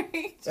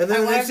 Right. And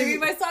then I want to be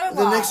my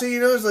son-in-law. the next thing you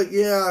know, it's like,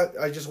 yeah,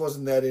 I just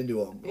wasn't that into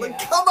him. Like,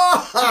 Yeah. come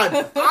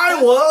on, I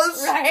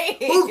was. Right.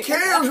 Who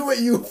cares what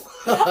you want?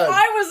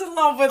 I was in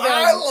love with him.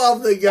 I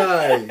love the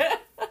guy.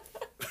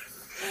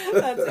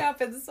 That's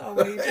happened so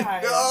many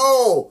times.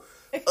 No.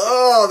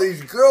 Oh,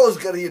 these girls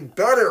got to get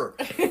better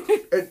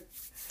at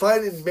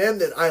finding men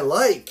that I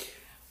like.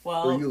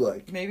 Well, or you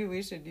like. Maybe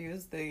we should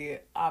use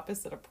the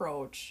opposite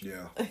approach.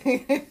 Yeah.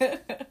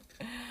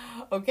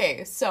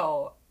 Okay,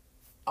 so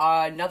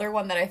another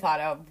one that I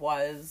thought of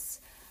was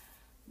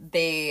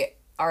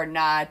you're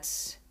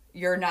not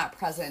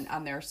present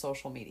on their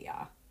social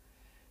media.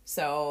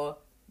 So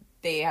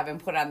they haven't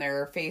put on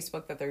their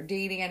Facebook that they're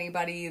dating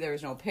anybody.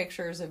 There's no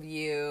pictures of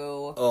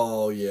you.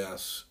 Oh,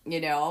 yes.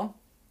 You know?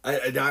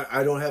 I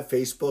don't have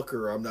Facebook,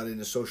 or I'm not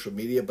into social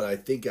media, but I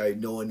think I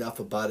know enough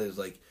about it. It's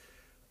like,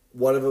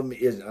 one of them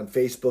is on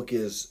Facebook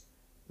is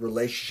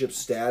relationship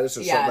status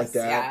or something like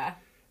that. Yeah.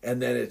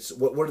 And then it's,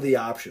 what are the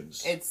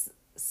options? It's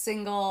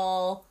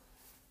single,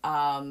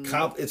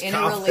 it's in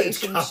a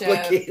relationship. It's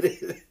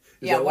complicated.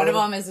 Yeah, one of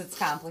them is it's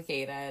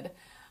complicated.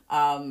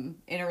 In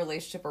a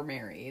relationship or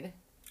married.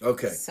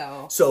 Okay.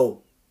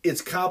 So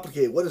it's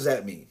complicated. What does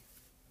that mean?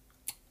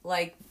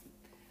 Like,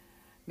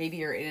 maybe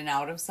you're in and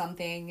out of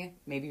something.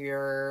 Maybe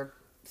you're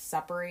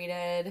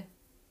separated.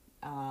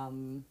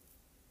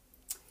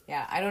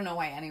 Yeah, I don't know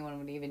why anyone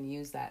would even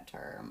use that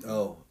term.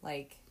 Oh.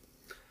 Like,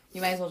 you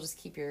might as well just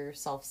keep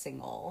yourself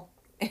single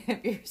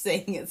if you're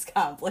saying it's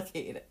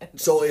complicated.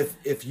 So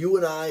if you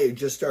and I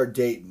just start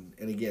dating,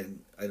 and again,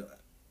 I'm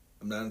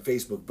not on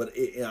Facebook, but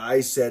I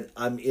said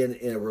I'm in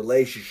a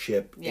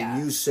relationship, yeah.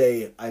 and you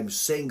say I'm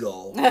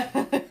single,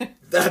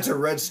 that's a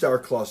red star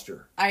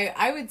cluster.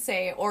 I would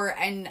say,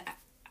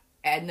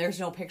 and there's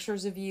no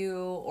pictures of you,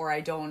 or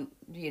I don't,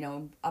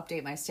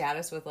 update my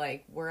status with,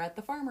 like, we're at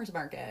the farmer's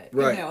market,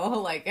 right.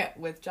 Like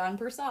with John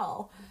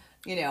Purcell,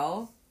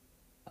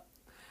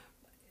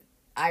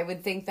 I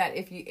would think that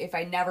if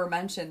I never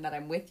mentioned that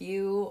I'm with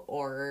you,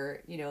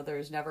 or,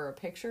 there's never a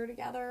picture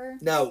together.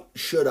 Now,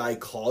 should I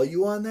call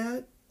you on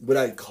that? Would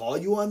I call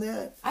you on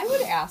that? I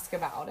would ask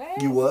about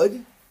it. You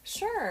would?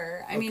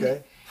 Sure. I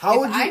mean,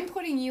 I'm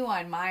putting you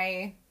on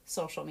my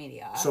social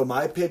media. So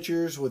my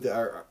pictures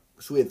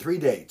so we had 3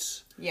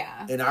 dates.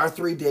 Yeah. And our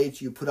 3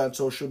 dates you put on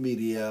social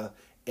media,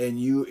 and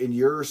you, in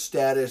your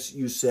status,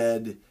 you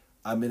said,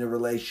 I'm in a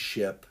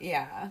relationship.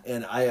 Yeah.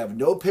 And I have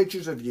no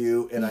pictures of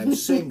you, and I'm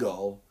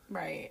single.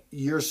 Right.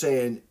 You're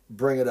saying,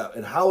 bring it up.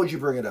 And how would you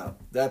bring it up?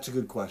 That's a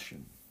good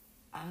question.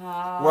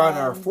 We're on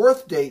our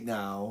 4th date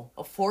now.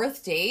 A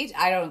 4th date?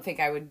 I don't think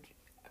I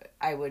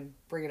would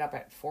bring it up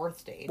at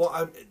 4th date.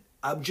 Well,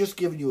 I'm just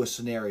giving you a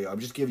scenario.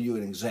 I'm just giving you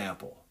an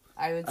example.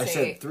 I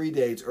said 3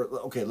 dates, or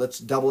okay, let's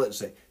double it and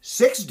say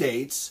 6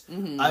 dates.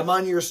 Mm-hmm. I'm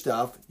on your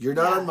stuff. You're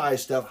not on my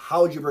stuff.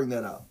 How would you bring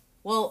that up?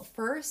 Well,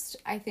 first,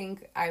 I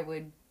think I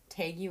would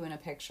tag you in a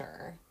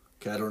picture.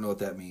 Okay, I don't know what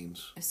that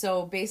means.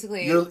 So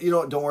basically,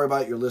 don't worry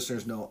about it. Your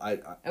listeners know. I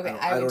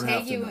would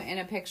tag you in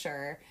a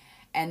picture,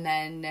 and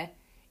then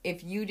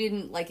if you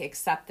didn't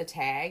accept the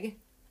tag,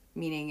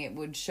 meaning it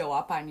would show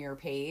up on your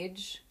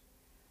page.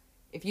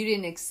 If you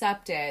didn't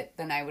accept it,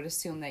 then I would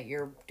assume that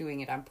you're doing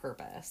it on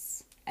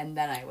purpose. And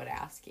then I would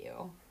ask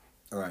you.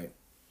 All right.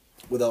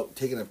 Without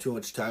taking up too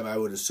much time, I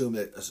would assume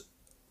that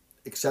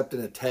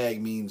accepting a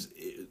tag means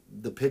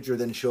the picture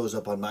then shows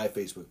up on my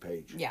Facebook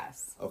page.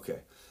 Yes. Okay.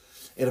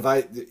 And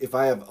if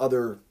I have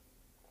other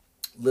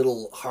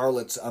little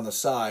harlots on the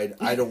side,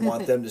 I don't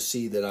want them to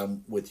see that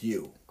I'm with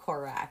you.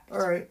 Correct.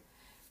 All right.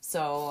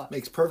 So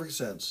makes perfect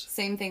sense.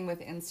 Same thing with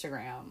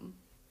Instagram.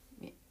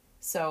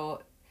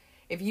 So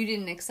if you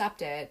didn't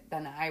accept it,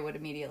 then I would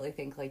immediately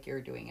think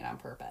you're doing it on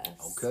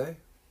purpose. Okay.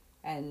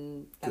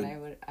 And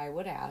then I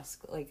would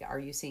ask, are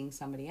you seeing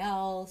somebody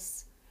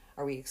else?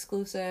 Are we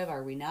exclusive?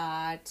 Are we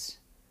not?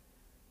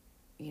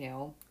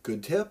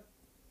 Good tip.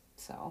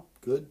 So.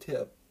 Good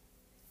tip.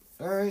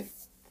 All right.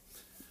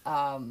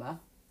 Are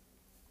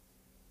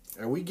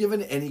we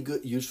giving any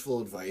good, useful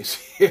advice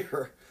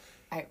here?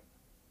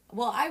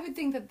 I would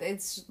think that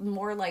it's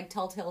more like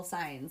telltale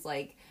signs.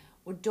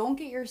 Don't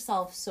get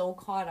yourself so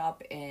caught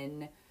up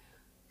in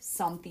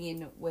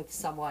something with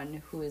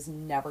someone who is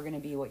never going to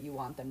be what you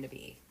want them to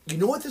be. You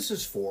know what this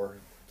is for?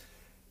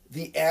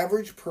 The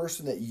average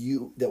person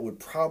that would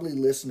probably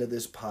listen to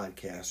this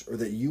podcast, or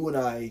that you and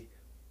I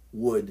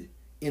would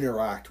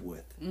interact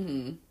with.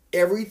 Mm-hmm.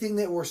 Everything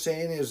that we're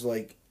saying is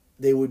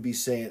they would be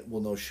saying,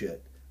 well, no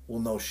shit.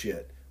 Well, no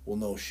shit. Well,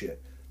 no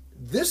shit.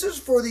 This is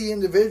for the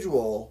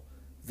individual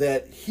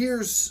that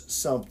hears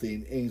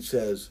something and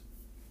says,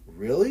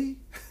 really?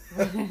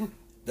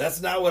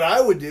 That's not what I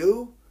would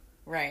do.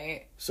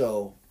 Right.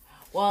 So.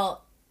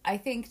 Well, I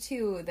think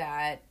too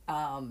that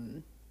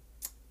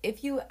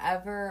if you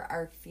ever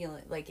are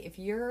feeling if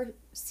you're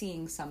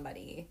seeing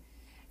somebody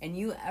and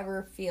you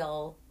ever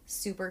feel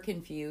super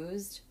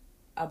confused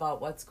about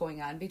what's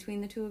going on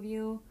between the two of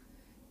you,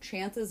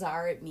 chances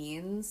are it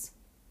means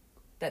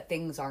that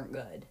things aren't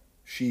good.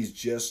 she's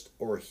just,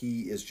 or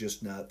he is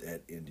just not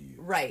that into you.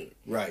 Right.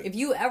 Right. If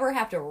you ever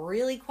have to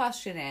really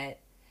question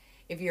it,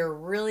 if you're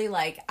really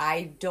like,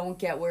 I don't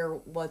get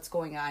what's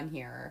going on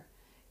here,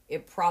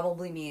 it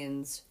probably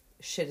means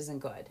shit isn't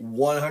good.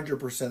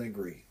 100%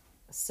 agree.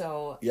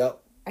 So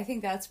Yep. I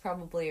think that's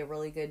probably a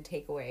really good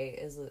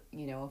takeaway is,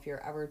 you know, if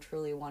you're ever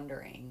truly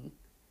wondering.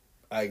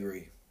 I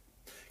agree.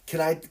 Can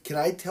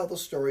I tell the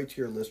story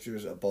to your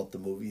listeners about the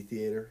movie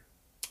theater?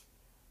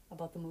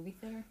 About the movie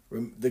theater?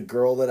 The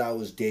girl that I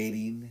was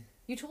dating.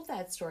 You told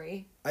that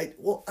story.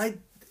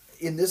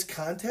 In this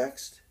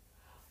context?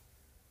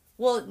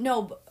 Well,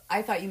 no, but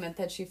I thought you meant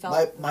that she fell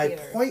at the My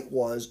theater. point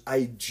was,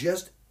 on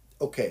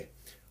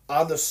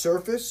the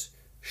surface,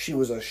 she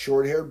was a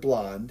short-haired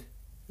blonde.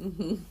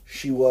 Mm-hmm.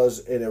 She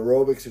was an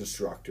aerobics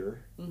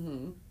instructor.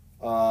 Mm-hmm.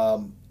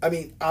 I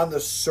mean, on the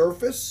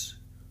surface,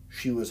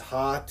 she was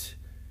hot.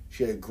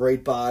 She had a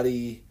great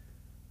body.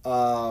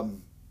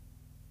 And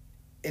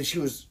she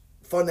was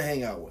fun to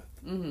hang out with.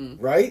 Mm-hmm.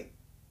 Right?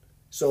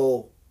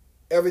 So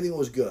everything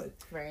was good.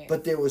 Right.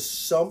 But there was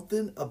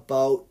something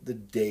about the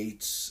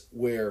dates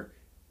where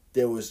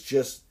there was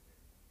just,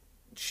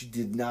 she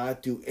did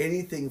not do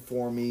anything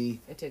for me.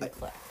 It didn't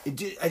click.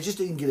 I just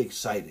didn't get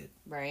excited.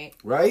 Right.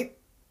 Right?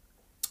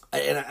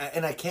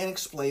 And I can't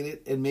explain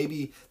it. And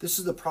maybe this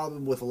is the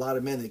problem with a lot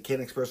of men. They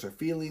can't express their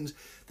feelings.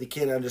 They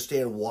can't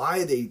understand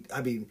why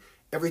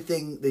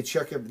everything they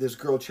check, this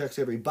girl checks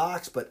every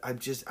box, but I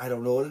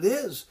don't know what it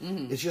is.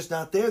 Mm-hmm. It's just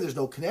not there. There's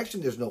no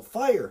connection. There's no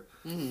fire.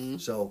 Mm-hmm.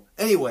 So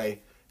anyway,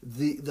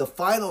 the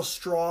final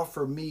straw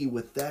for me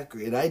with that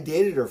girl, and I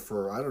dated her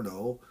for, I don't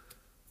know,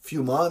 a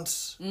few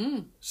months,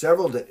 many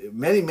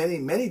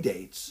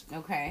dates.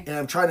 Okay. And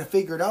I'm trying to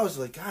figure it out. I was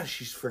like, God,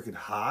 she's freaking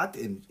hot.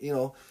 And, you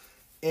know,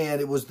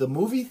 and it was the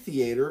movie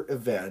theater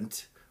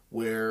event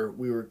where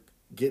we were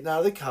getting out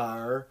of the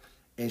car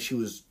and she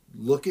was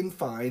looking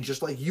fine,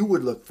 just like you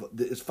would look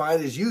as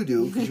fine as you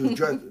do, because she was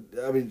dressed.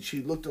 I mean,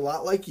 she looked a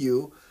lot like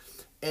you,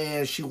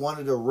 and she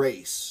wanted to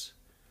race.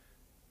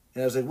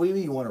 And I was like, "What do you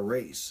mean you want to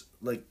race?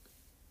 Like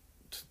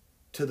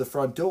to the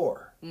front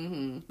door?"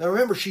 Mm-hmm. Now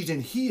remember, she's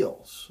in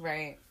heels.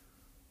 Right.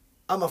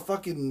 I'm a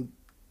fucking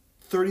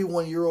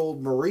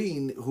 31-year-old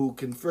Marine who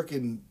can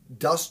frickin'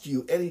 dust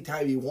you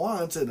anytime he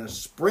wants in a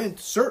sprint,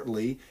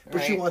 certainly. But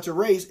right. She wants to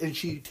race, and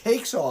she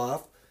takes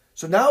off.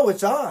 So now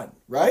it's on,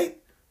 right?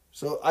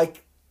 So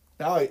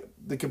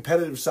the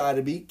competitive side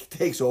of me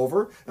takes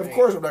over. Of right.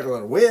 course, I'm not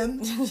going to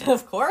win.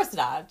 Of course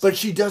not. But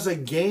she does a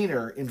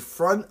gainer in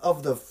front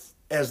of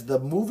as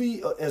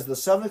the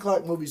 7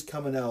 o'clock movie's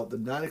coming out, the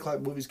 9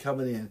 o'clock movie's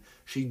coming in.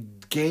 She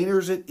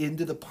gainers it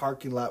into the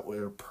parking lot with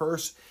her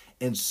purse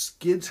and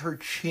skids her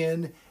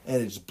chin,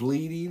 and it's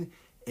bleeding,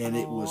 and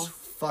it was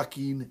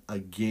fucking a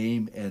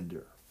game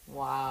ender.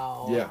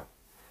 Wow. Yeah.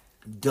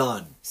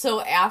 Done. So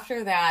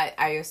after that,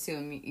 I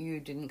assume you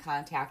didn't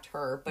contact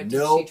her, but did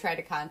Nope. she try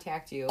to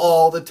contact you?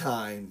 All the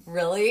time.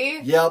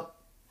 Really? Yep.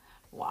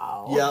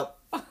 Wow.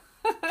 Yep.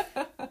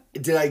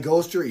 Did I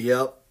ghost her?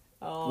 Yep.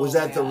 Oh, was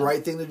that the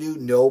right thing to do?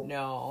 Nope.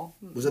 No.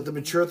 Was that the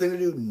mature thing to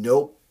do?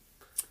 Nope.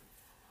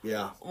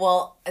 Yeah.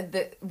 Well,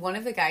 one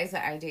of the guys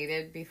that I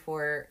dated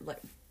before,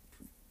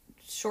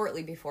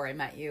 shortly before I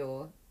met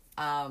you,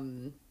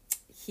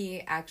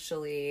 he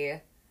actually,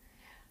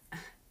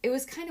 it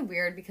was kind of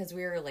weird because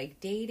we were like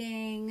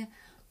dating,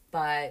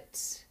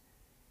 but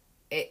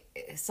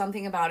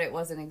something about it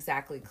wasn't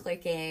exactly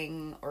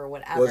clicking or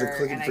whatever. Was it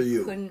clicking and for I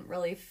you? couldn't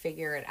really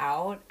figure it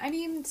out. I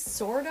mean,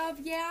 sort of,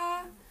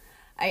 yeah.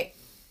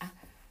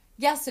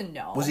 Yes and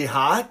no. Was he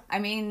hot? I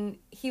mean,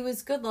 he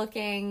was good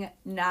looking,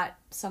 not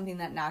something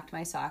that knocked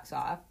my socks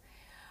off.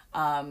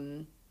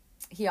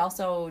 He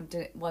also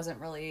wasn't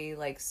really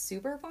like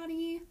super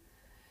funny.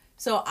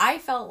 So I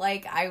felt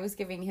like I was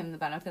giving him the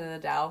benefit of the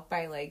doubt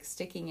by like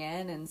sticking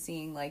in and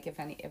seeing like if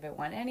it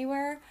went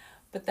anywhere.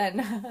 But then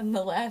on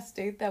the last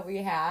date that we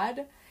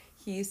had,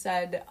 he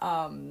said,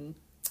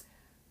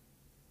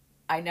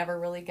 I never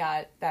really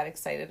got that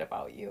excited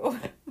about you.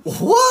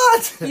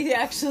 What? He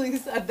actually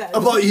said that.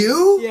 About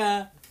you?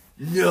 Yeah.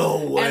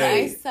 No way. And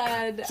I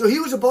said... So he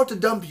was about to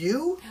dump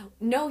you?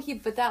 No,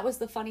 but that was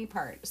the funny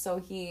part. So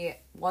he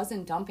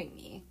wasn't dumping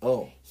me.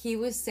 Oh. He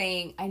was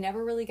saying, I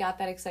never really got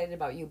that excited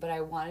about you, but I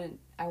want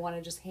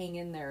to just hang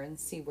in there and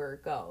see where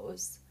it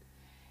goes.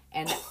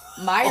 And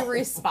my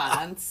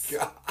response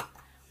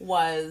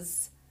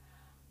was,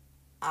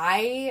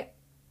 I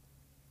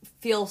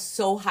feel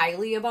so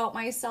highly about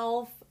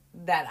myself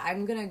that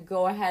I'm going to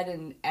go ahead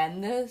and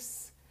end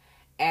this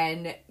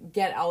and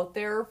get out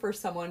there for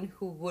someone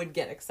who would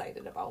get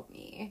excited about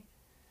me.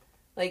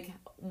 Like,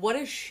 what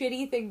a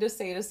shitty thing to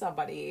say to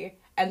somebody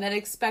and then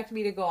expect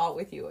me to go out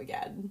with you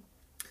again.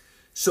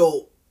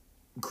 So,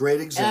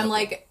 great example. And I'm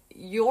like,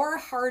 your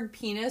hard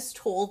penis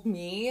told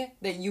me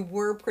that you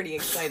were pretty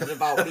excited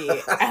about me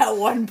at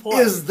one point.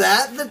 Is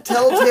that the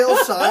telltale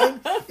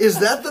sign? Is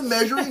that the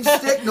measuring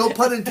stick, no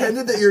pun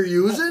intended, that you're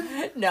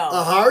using? No.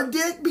 A hard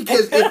dick?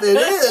 Because if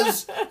it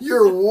is,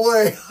 you're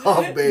way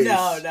off base.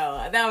 No,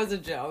 that was a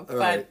joke. All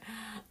right.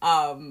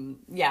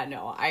 Yeah,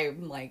 no,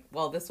 I'm like,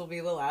 well, this will be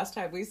the last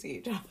time we see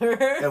each other.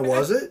 And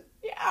was it?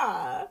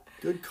 Yeah.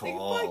 Good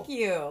call. Like, fuck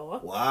you.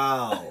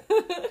 Wow.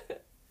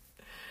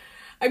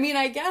 I mean,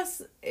 I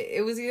guess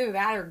it was either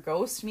that or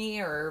ghost me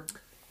or,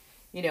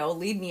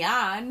 lead me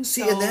on.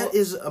 See, so and that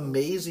is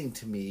amazing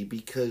to me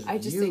because I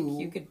just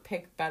think you could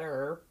pick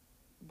better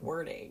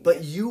wording.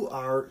 But you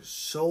are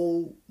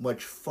so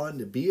much fun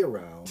to be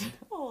around.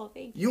 Oh,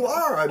 thank you. You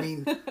are. I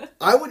mean,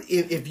 I would,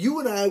 if you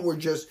and I were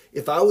just,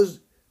 if I was,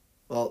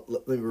 well,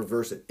 let me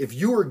reverse it. If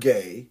you were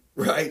gay,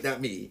 right?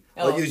 Not me.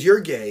 I'll use you're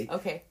gay.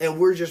 Okay. And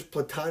we're just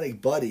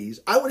platonic buddies,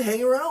 I would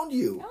hang around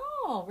you.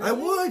 Oh, really? I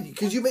would,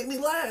 because you make me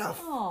laugh.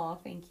 Oh,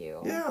 thank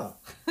you. Yeah.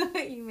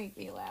 You make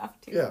me laugh,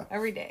 too. Yeah.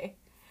 Every day.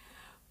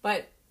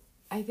 But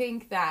I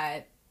think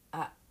that,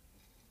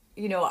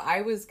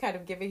 I was kind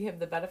of giving him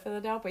the benefit of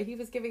the doubt, but he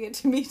was giving it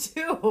to me,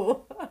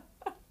 too.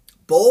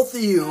 Both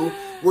of you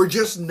were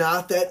just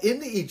not that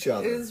into each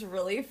other. It was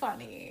really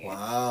funny.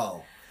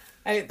 Wow.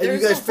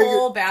 There's a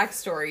whole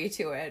backstory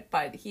to it,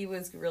 but he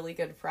was really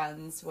good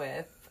friends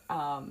with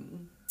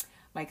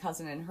my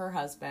cousin and her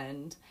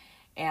husband.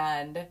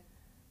 And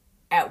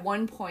at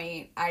one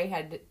point, I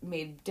had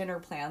made dinner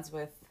plans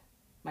with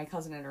my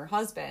cousin and her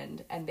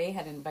husband, and they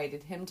had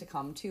invited him to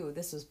come too.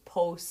 This was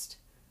post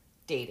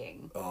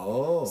dating.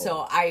 Oh.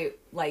 So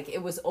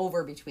it was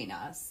over between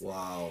us.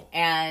 Wow.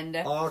 And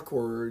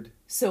awkward.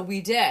 So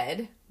we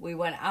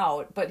went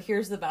out, but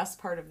here's the best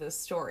part of this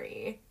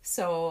story.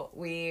 So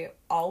we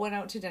all went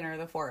out to dinner,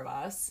 the four of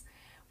us.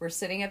 We're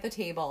sitting at the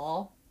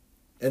table.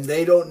 And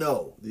they don't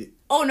know.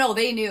 Oh, no,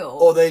 they knew.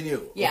 Oh, they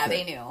knew. Yeah,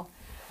 okay. They knew.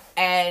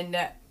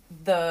 And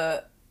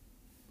the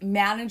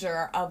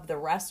manager of the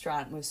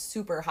restaurant was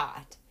super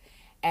hot.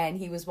 And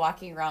he was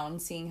walking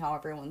around seeing how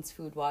everyone's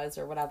food was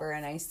or whatever.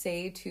 And I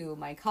say to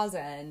my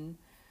cousin,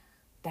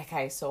 that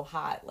guy is so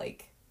hot.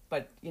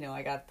 But,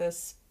 I got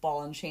this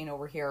ball and chain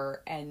over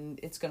here. And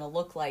it's going to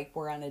look like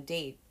we're on a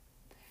date.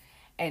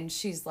 And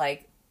she's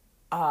like,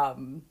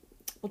 we'll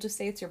just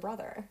say it's your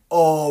brother.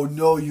 Oh,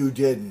 no, you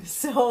didn't.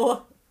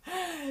 So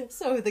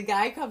the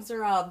guy comes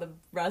around, the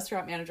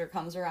restaurant manager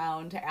comes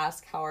around to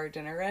ask how our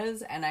dinner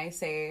is. And I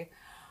say,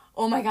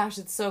 oh my gosh,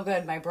 it's so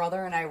good. My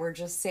brother and I were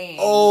just saying.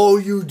 Oh,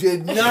 you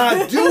did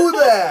not do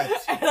that.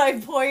 And I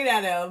point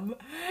at him.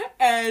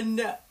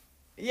 And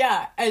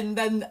yeah. And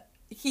then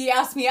he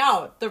asked me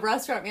out. The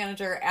restaurant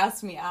manager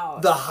asked me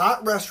out. The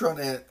hot restaurant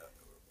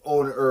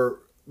owner or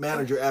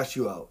manager asked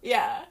you out.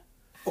 Yeah.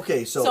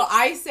 Okay, so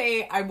I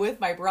say I'm with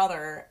my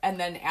brother. And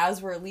then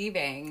as we're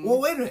leaving.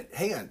 Well, wait a minute.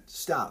 Hang on.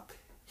 Stop.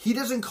 He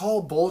doesn't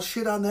call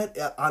bullshit on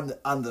that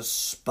on the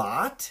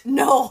spot?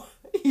 No.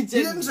 He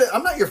didn't say,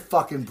 I'm not your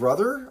fucking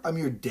brother. I'm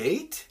your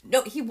date.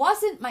 No, he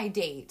wasn't my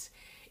date.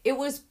 It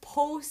was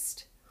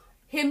post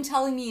him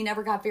telling me he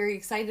never got very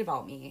excited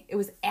about me. It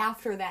was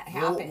after that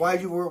happened. Why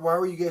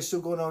were you guys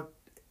still going out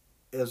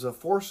as a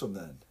foursome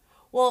then?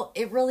 Well,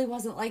 it really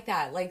wasn't like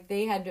that.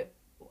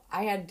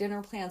 I had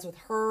dinner plans with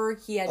her.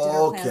 He had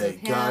dinner plans with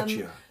him.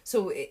 Gotcha.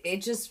 So it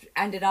just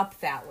ended up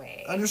that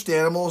way.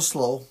 Understandable,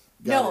 slow.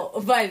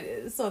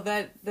 But so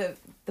that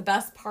the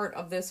best part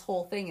of this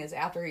whole thing is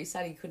after he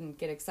said he couldn't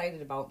get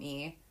excited about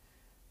me,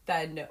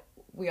 then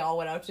we all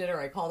went out to dinner.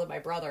 I called him my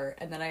brother,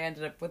 and then I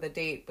ended up with a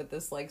date with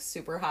this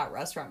super hot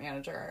restaurant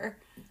manager.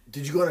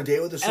 Did you go on a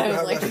date with a super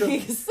hot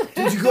restaurant?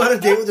 Did you go on a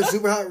date with a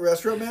super hot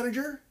restaurant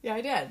manager? Yeah,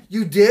 I did.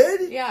 You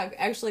did? Yeah,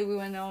 actually, we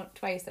went out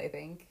twice, I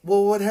think.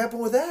 Well, what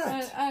happened with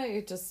that?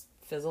 It just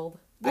fizzled.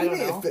 What I don't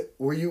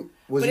know.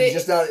 Was he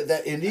just not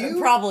that into you?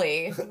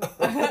 Probably.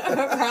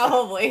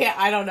 Probably.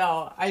 I don't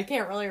know. I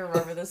can't really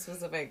remember the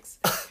specifics.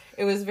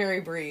 It was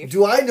very brief.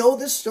 Do I know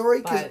this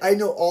story? Because I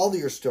know all of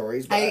your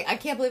stories. But I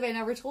can't believe I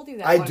never told you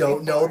that. I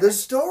don't know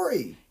this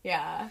story.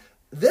 Yeah.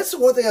 That's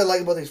one thing I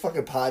like about these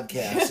fucking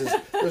podcasts is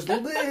there's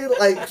little,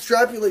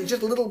 extrapolate,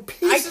 just little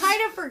pieces I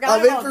kind of forgot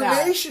of about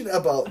information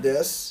about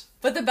this.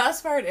 But the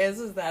best part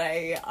is that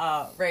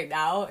I, right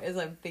now,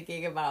 I'm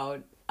thinking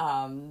about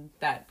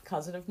that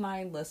cousin of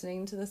mine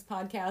listening to this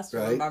podcast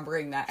and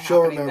remembering that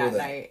happening that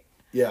night.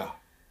 Yeah.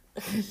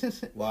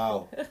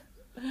 Wow.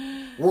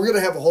 We're going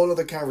to have a whole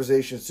other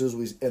conversation as soon as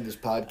we end this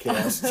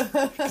podcast.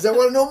 Because I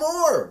want to know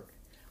more.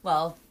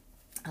 Well,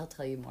 I'll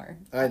tell you more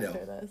after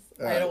this.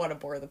 I don't want to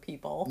bore the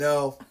people.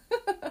 No.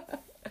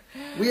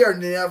 We are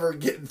never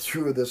getting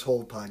through this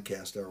whole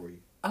podcast, are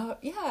we?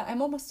 Yeah,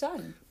 I'm almost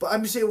done. But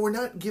I'm saying we're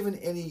not giving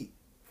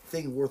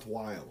anything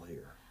worthwhile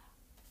here.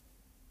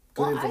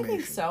 Well, I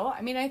think so.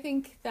 I mean, I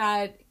think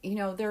that,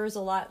 there's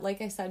a lot,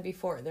 like I said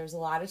before, there's a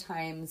lot of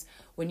times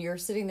when you're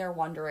sitting there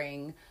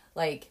wondering,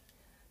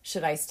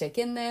 should I stick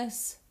in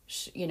this?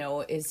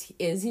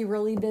 Is he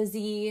really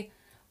busy?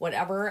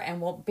 Whatever.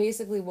 And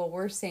basically what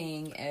we're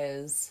saying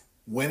is,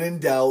 when in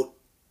doubt,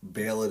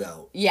 bail it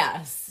out.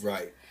 Yes.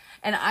 Right.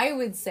 And I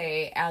would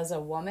say, as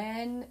a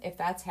woman, if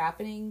that's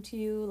happening to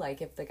you,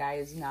 if the guy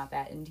is not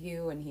that into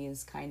you and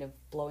he's kind of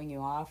blowing you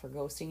off or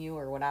ghosting you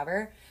or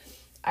whatever,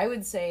 I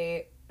would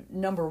say,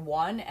 number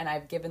one, and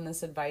I've given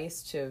this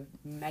advice to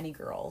many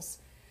girls,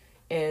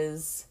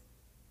 is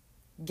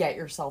get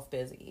yourself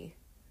busy.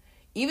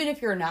 even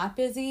if you're not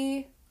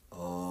busy,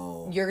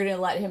 you're going to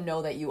let him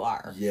know that you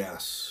are.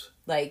 Yes.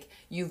 Like,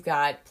 you've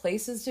got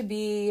places to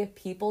be,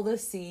 people to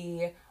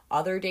see,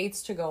 other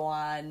dates to go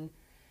on.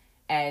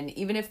 And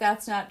even if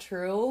that's not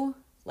true,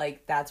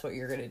 like, that's what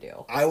you're going to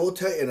do. I will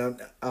tell you,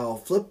 and I'll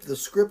flip the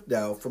script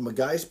now from a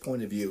guy's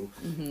point of view.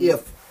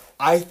 If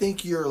I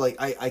think you're like,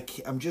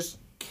 I'm just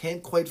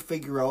can't quite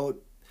figure out,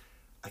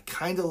 I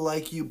kind of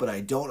like you, but I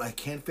don't. I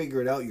can't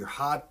figure it out. You're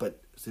hot,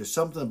 but there's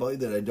something about you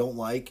that I don't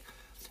like.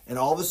 And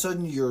all of a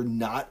sudden, you're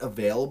not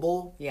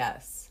available.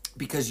 Yes.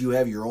 Because you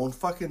have your own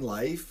fucking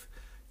life.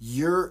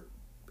 Your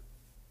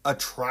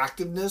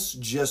attractiveness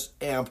just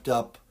amped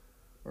up.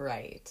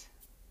 Right.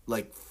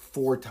 Like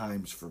 4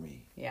 times for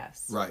me.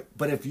 Yes. Right.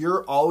 But if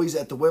you're always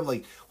at the whim,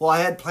 like, well, I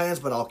had plans,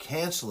 but I'll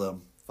cancel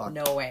them. Fuck.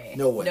 No way.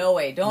 No way. No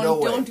way.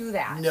 Don't do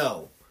that.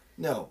 No.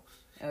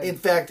 In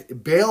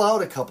fact, bail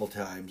out a couple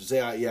times.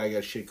 Say, yeah, I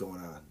got shit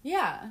going on.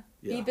 Yeah.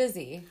 Be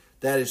busy.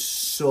 That is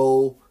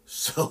so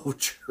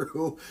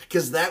true.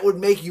 Because that would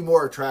make you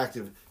more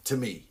attractive to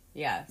me.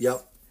 Yes.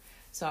 Yep.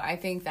 So I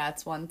think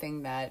that's one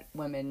thing that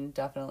women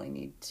definitely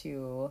need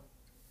to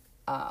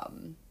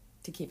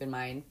keep in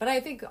mind. But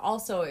I think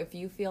also if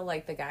you feel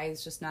like the guy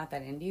is just not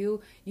that into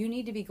you, you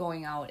need to be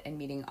going out and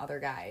meeting other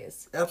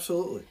guys.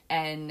 Absolutely.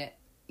 And,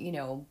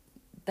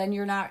 then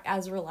you're not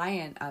as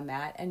reliant on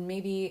that. And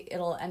maybe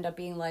it'll end up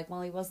being like,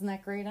 well, he wasn't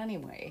that great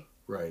anyway.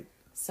 Right.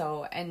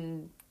 So,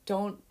 and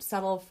don't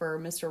settle for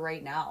Mr.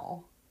 Right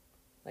now.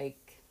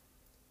 Like,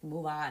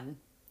 move on.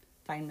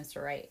 Find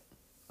Mr. Right.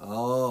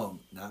 Oh,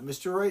 not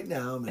Mr. Right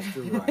now,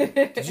 Mr. Right.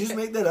 Did you just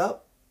make that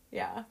up?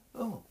 Yeah.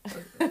 Oh.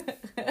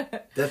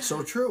 That's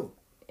so true.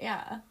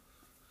 Yeah.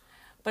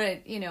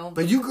 But,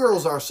 But you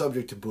girls are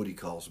subject to booty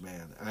calls,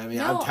 man. I mean,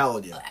 no, I'm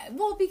telling you.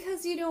 Well,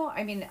 because, I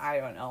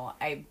don't know.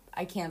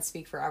 I can't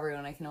speak for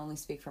everyone. I can only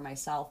speak for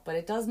myself. But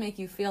it does make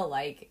you feel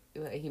like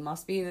he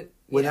must be...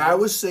 When I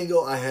was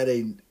single, I had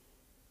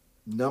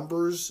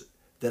numbers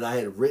that I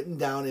had written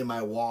down in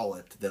my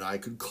wallet that I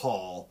could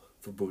call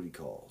for booty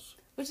calls.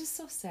 Which is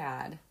so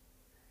sad.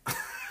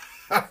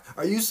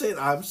 Are you saying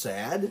I'm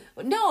sad?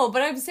 No,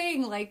 but I'm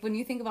saying, like, when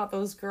you think about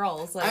those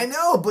girls... like, I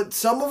know, but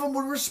some of them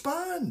would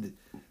respond.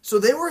 So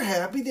they were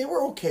happy. They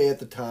were okay at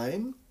the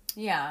time.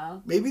 Yeah.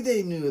 Maybe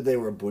they knew they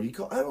were a booty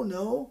call. I don't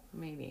know.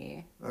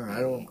 Maybe. All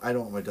right. I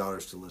don't want my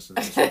daughters to listen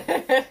to this one.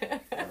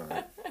 All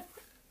right.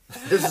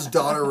 This is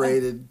daughter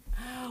rated.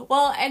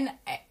 Well, and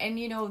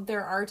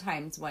there are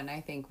times when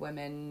I think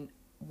women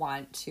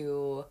want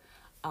to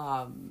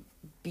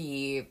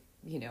be,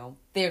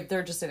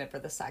 they're just in it for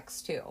the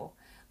sex too.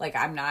 Like,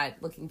 I'm not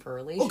looking for a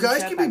relationship. Oh,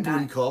 guys can be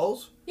booty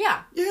calls.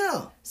 Yeah.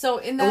 Yeah. So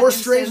in that and we're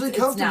strangely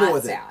comfortable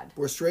with sad. it.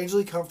 We're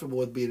strangely comfortable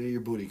with being in your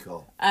booty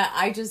call.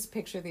 I just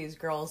picture these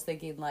girls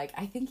thinking, like,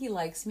 I think he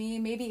likes me.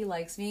 Maybe he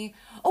likes me.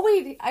 Oh,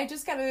 wait, I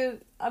just got a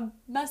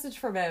message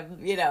from him,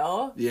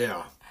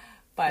 Yeah.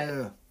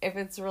 But if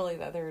it's really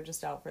that they're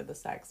just out for the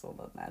sex,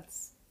 well, then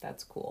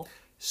that's cool.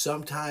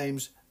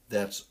 Sometimes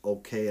that's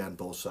okay on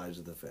both sides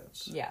of the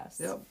fence. Yes.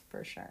 Yep.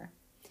 For sure.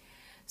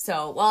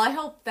 So, well, I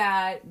hope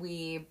that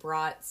we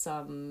brought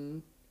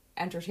some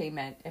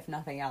entertainment, if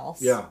nothing else,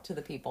 to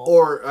the people.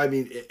 Or, I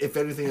mean, if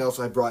anything else,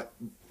 I brought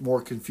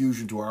more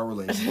confusion to our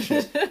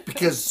relationship.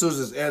 Because as soon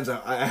as this ends,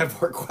 I have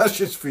more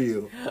questions for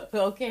you.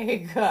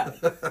 Okay, good.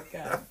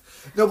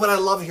 No, but I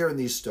love hearing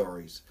these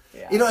stories.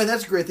 Yeah. And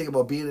that's the great thing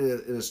about being in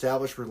an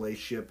established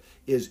relationship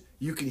is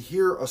you can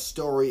hear a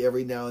story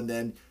every now and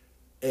then,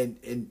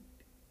 and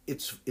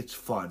it's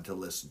fun to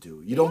listen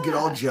to. You don't get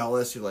all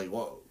jealous. You're like,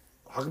 well,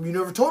 how come you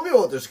never told me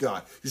about this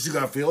guy? You still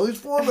got feelings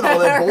for him and all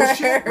that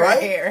bullshit,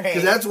 right?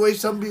 Because that's the way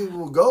some people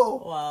will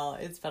go. Well,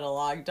 it's been a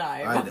long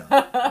time. I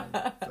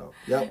know. So,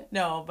 yep.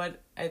 No,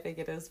 but I think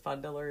it is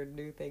fun to learn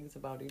new things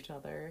about each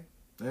other.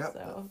 Yep.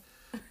 So.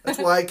 That's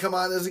why I come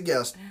on as a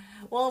guest.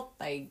 Well,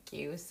 thank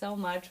you so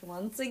much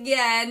once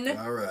again.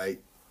 All right.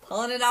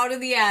 Pulling it out at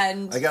the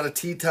end. I got a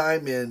tea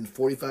time in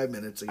 45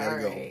 minutes. I got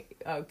to go.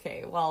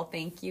 Okay. Well,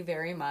 thank you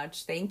very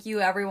much. Thank you,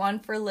 everyone,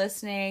 for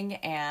listening.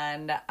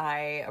 And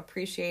I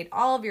appreciate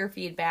all of your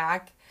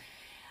feedback.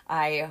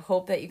 I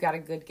hope that you got a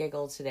good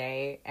giggle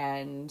today.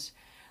 And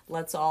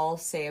let's all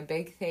say a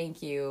big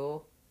thank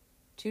you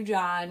to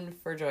John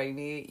for joining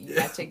me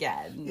yet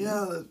again.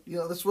 Yeah,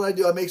 that's what I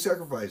do. I make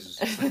sacrifices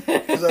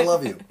because I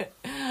love you.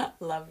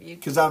 Love you too.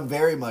 Because I'm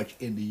very much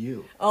into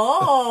you.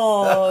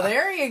 Oh,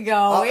 there you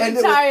go. Way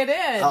to tie it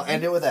in. I'll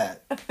end it with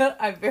that.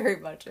 I'm very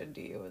much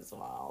into you as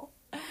well.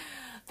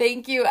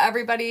 Thank you,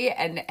 everybody,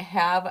 and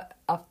have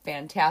a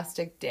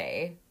fantastic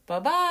day.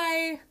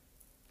 Bye-bye.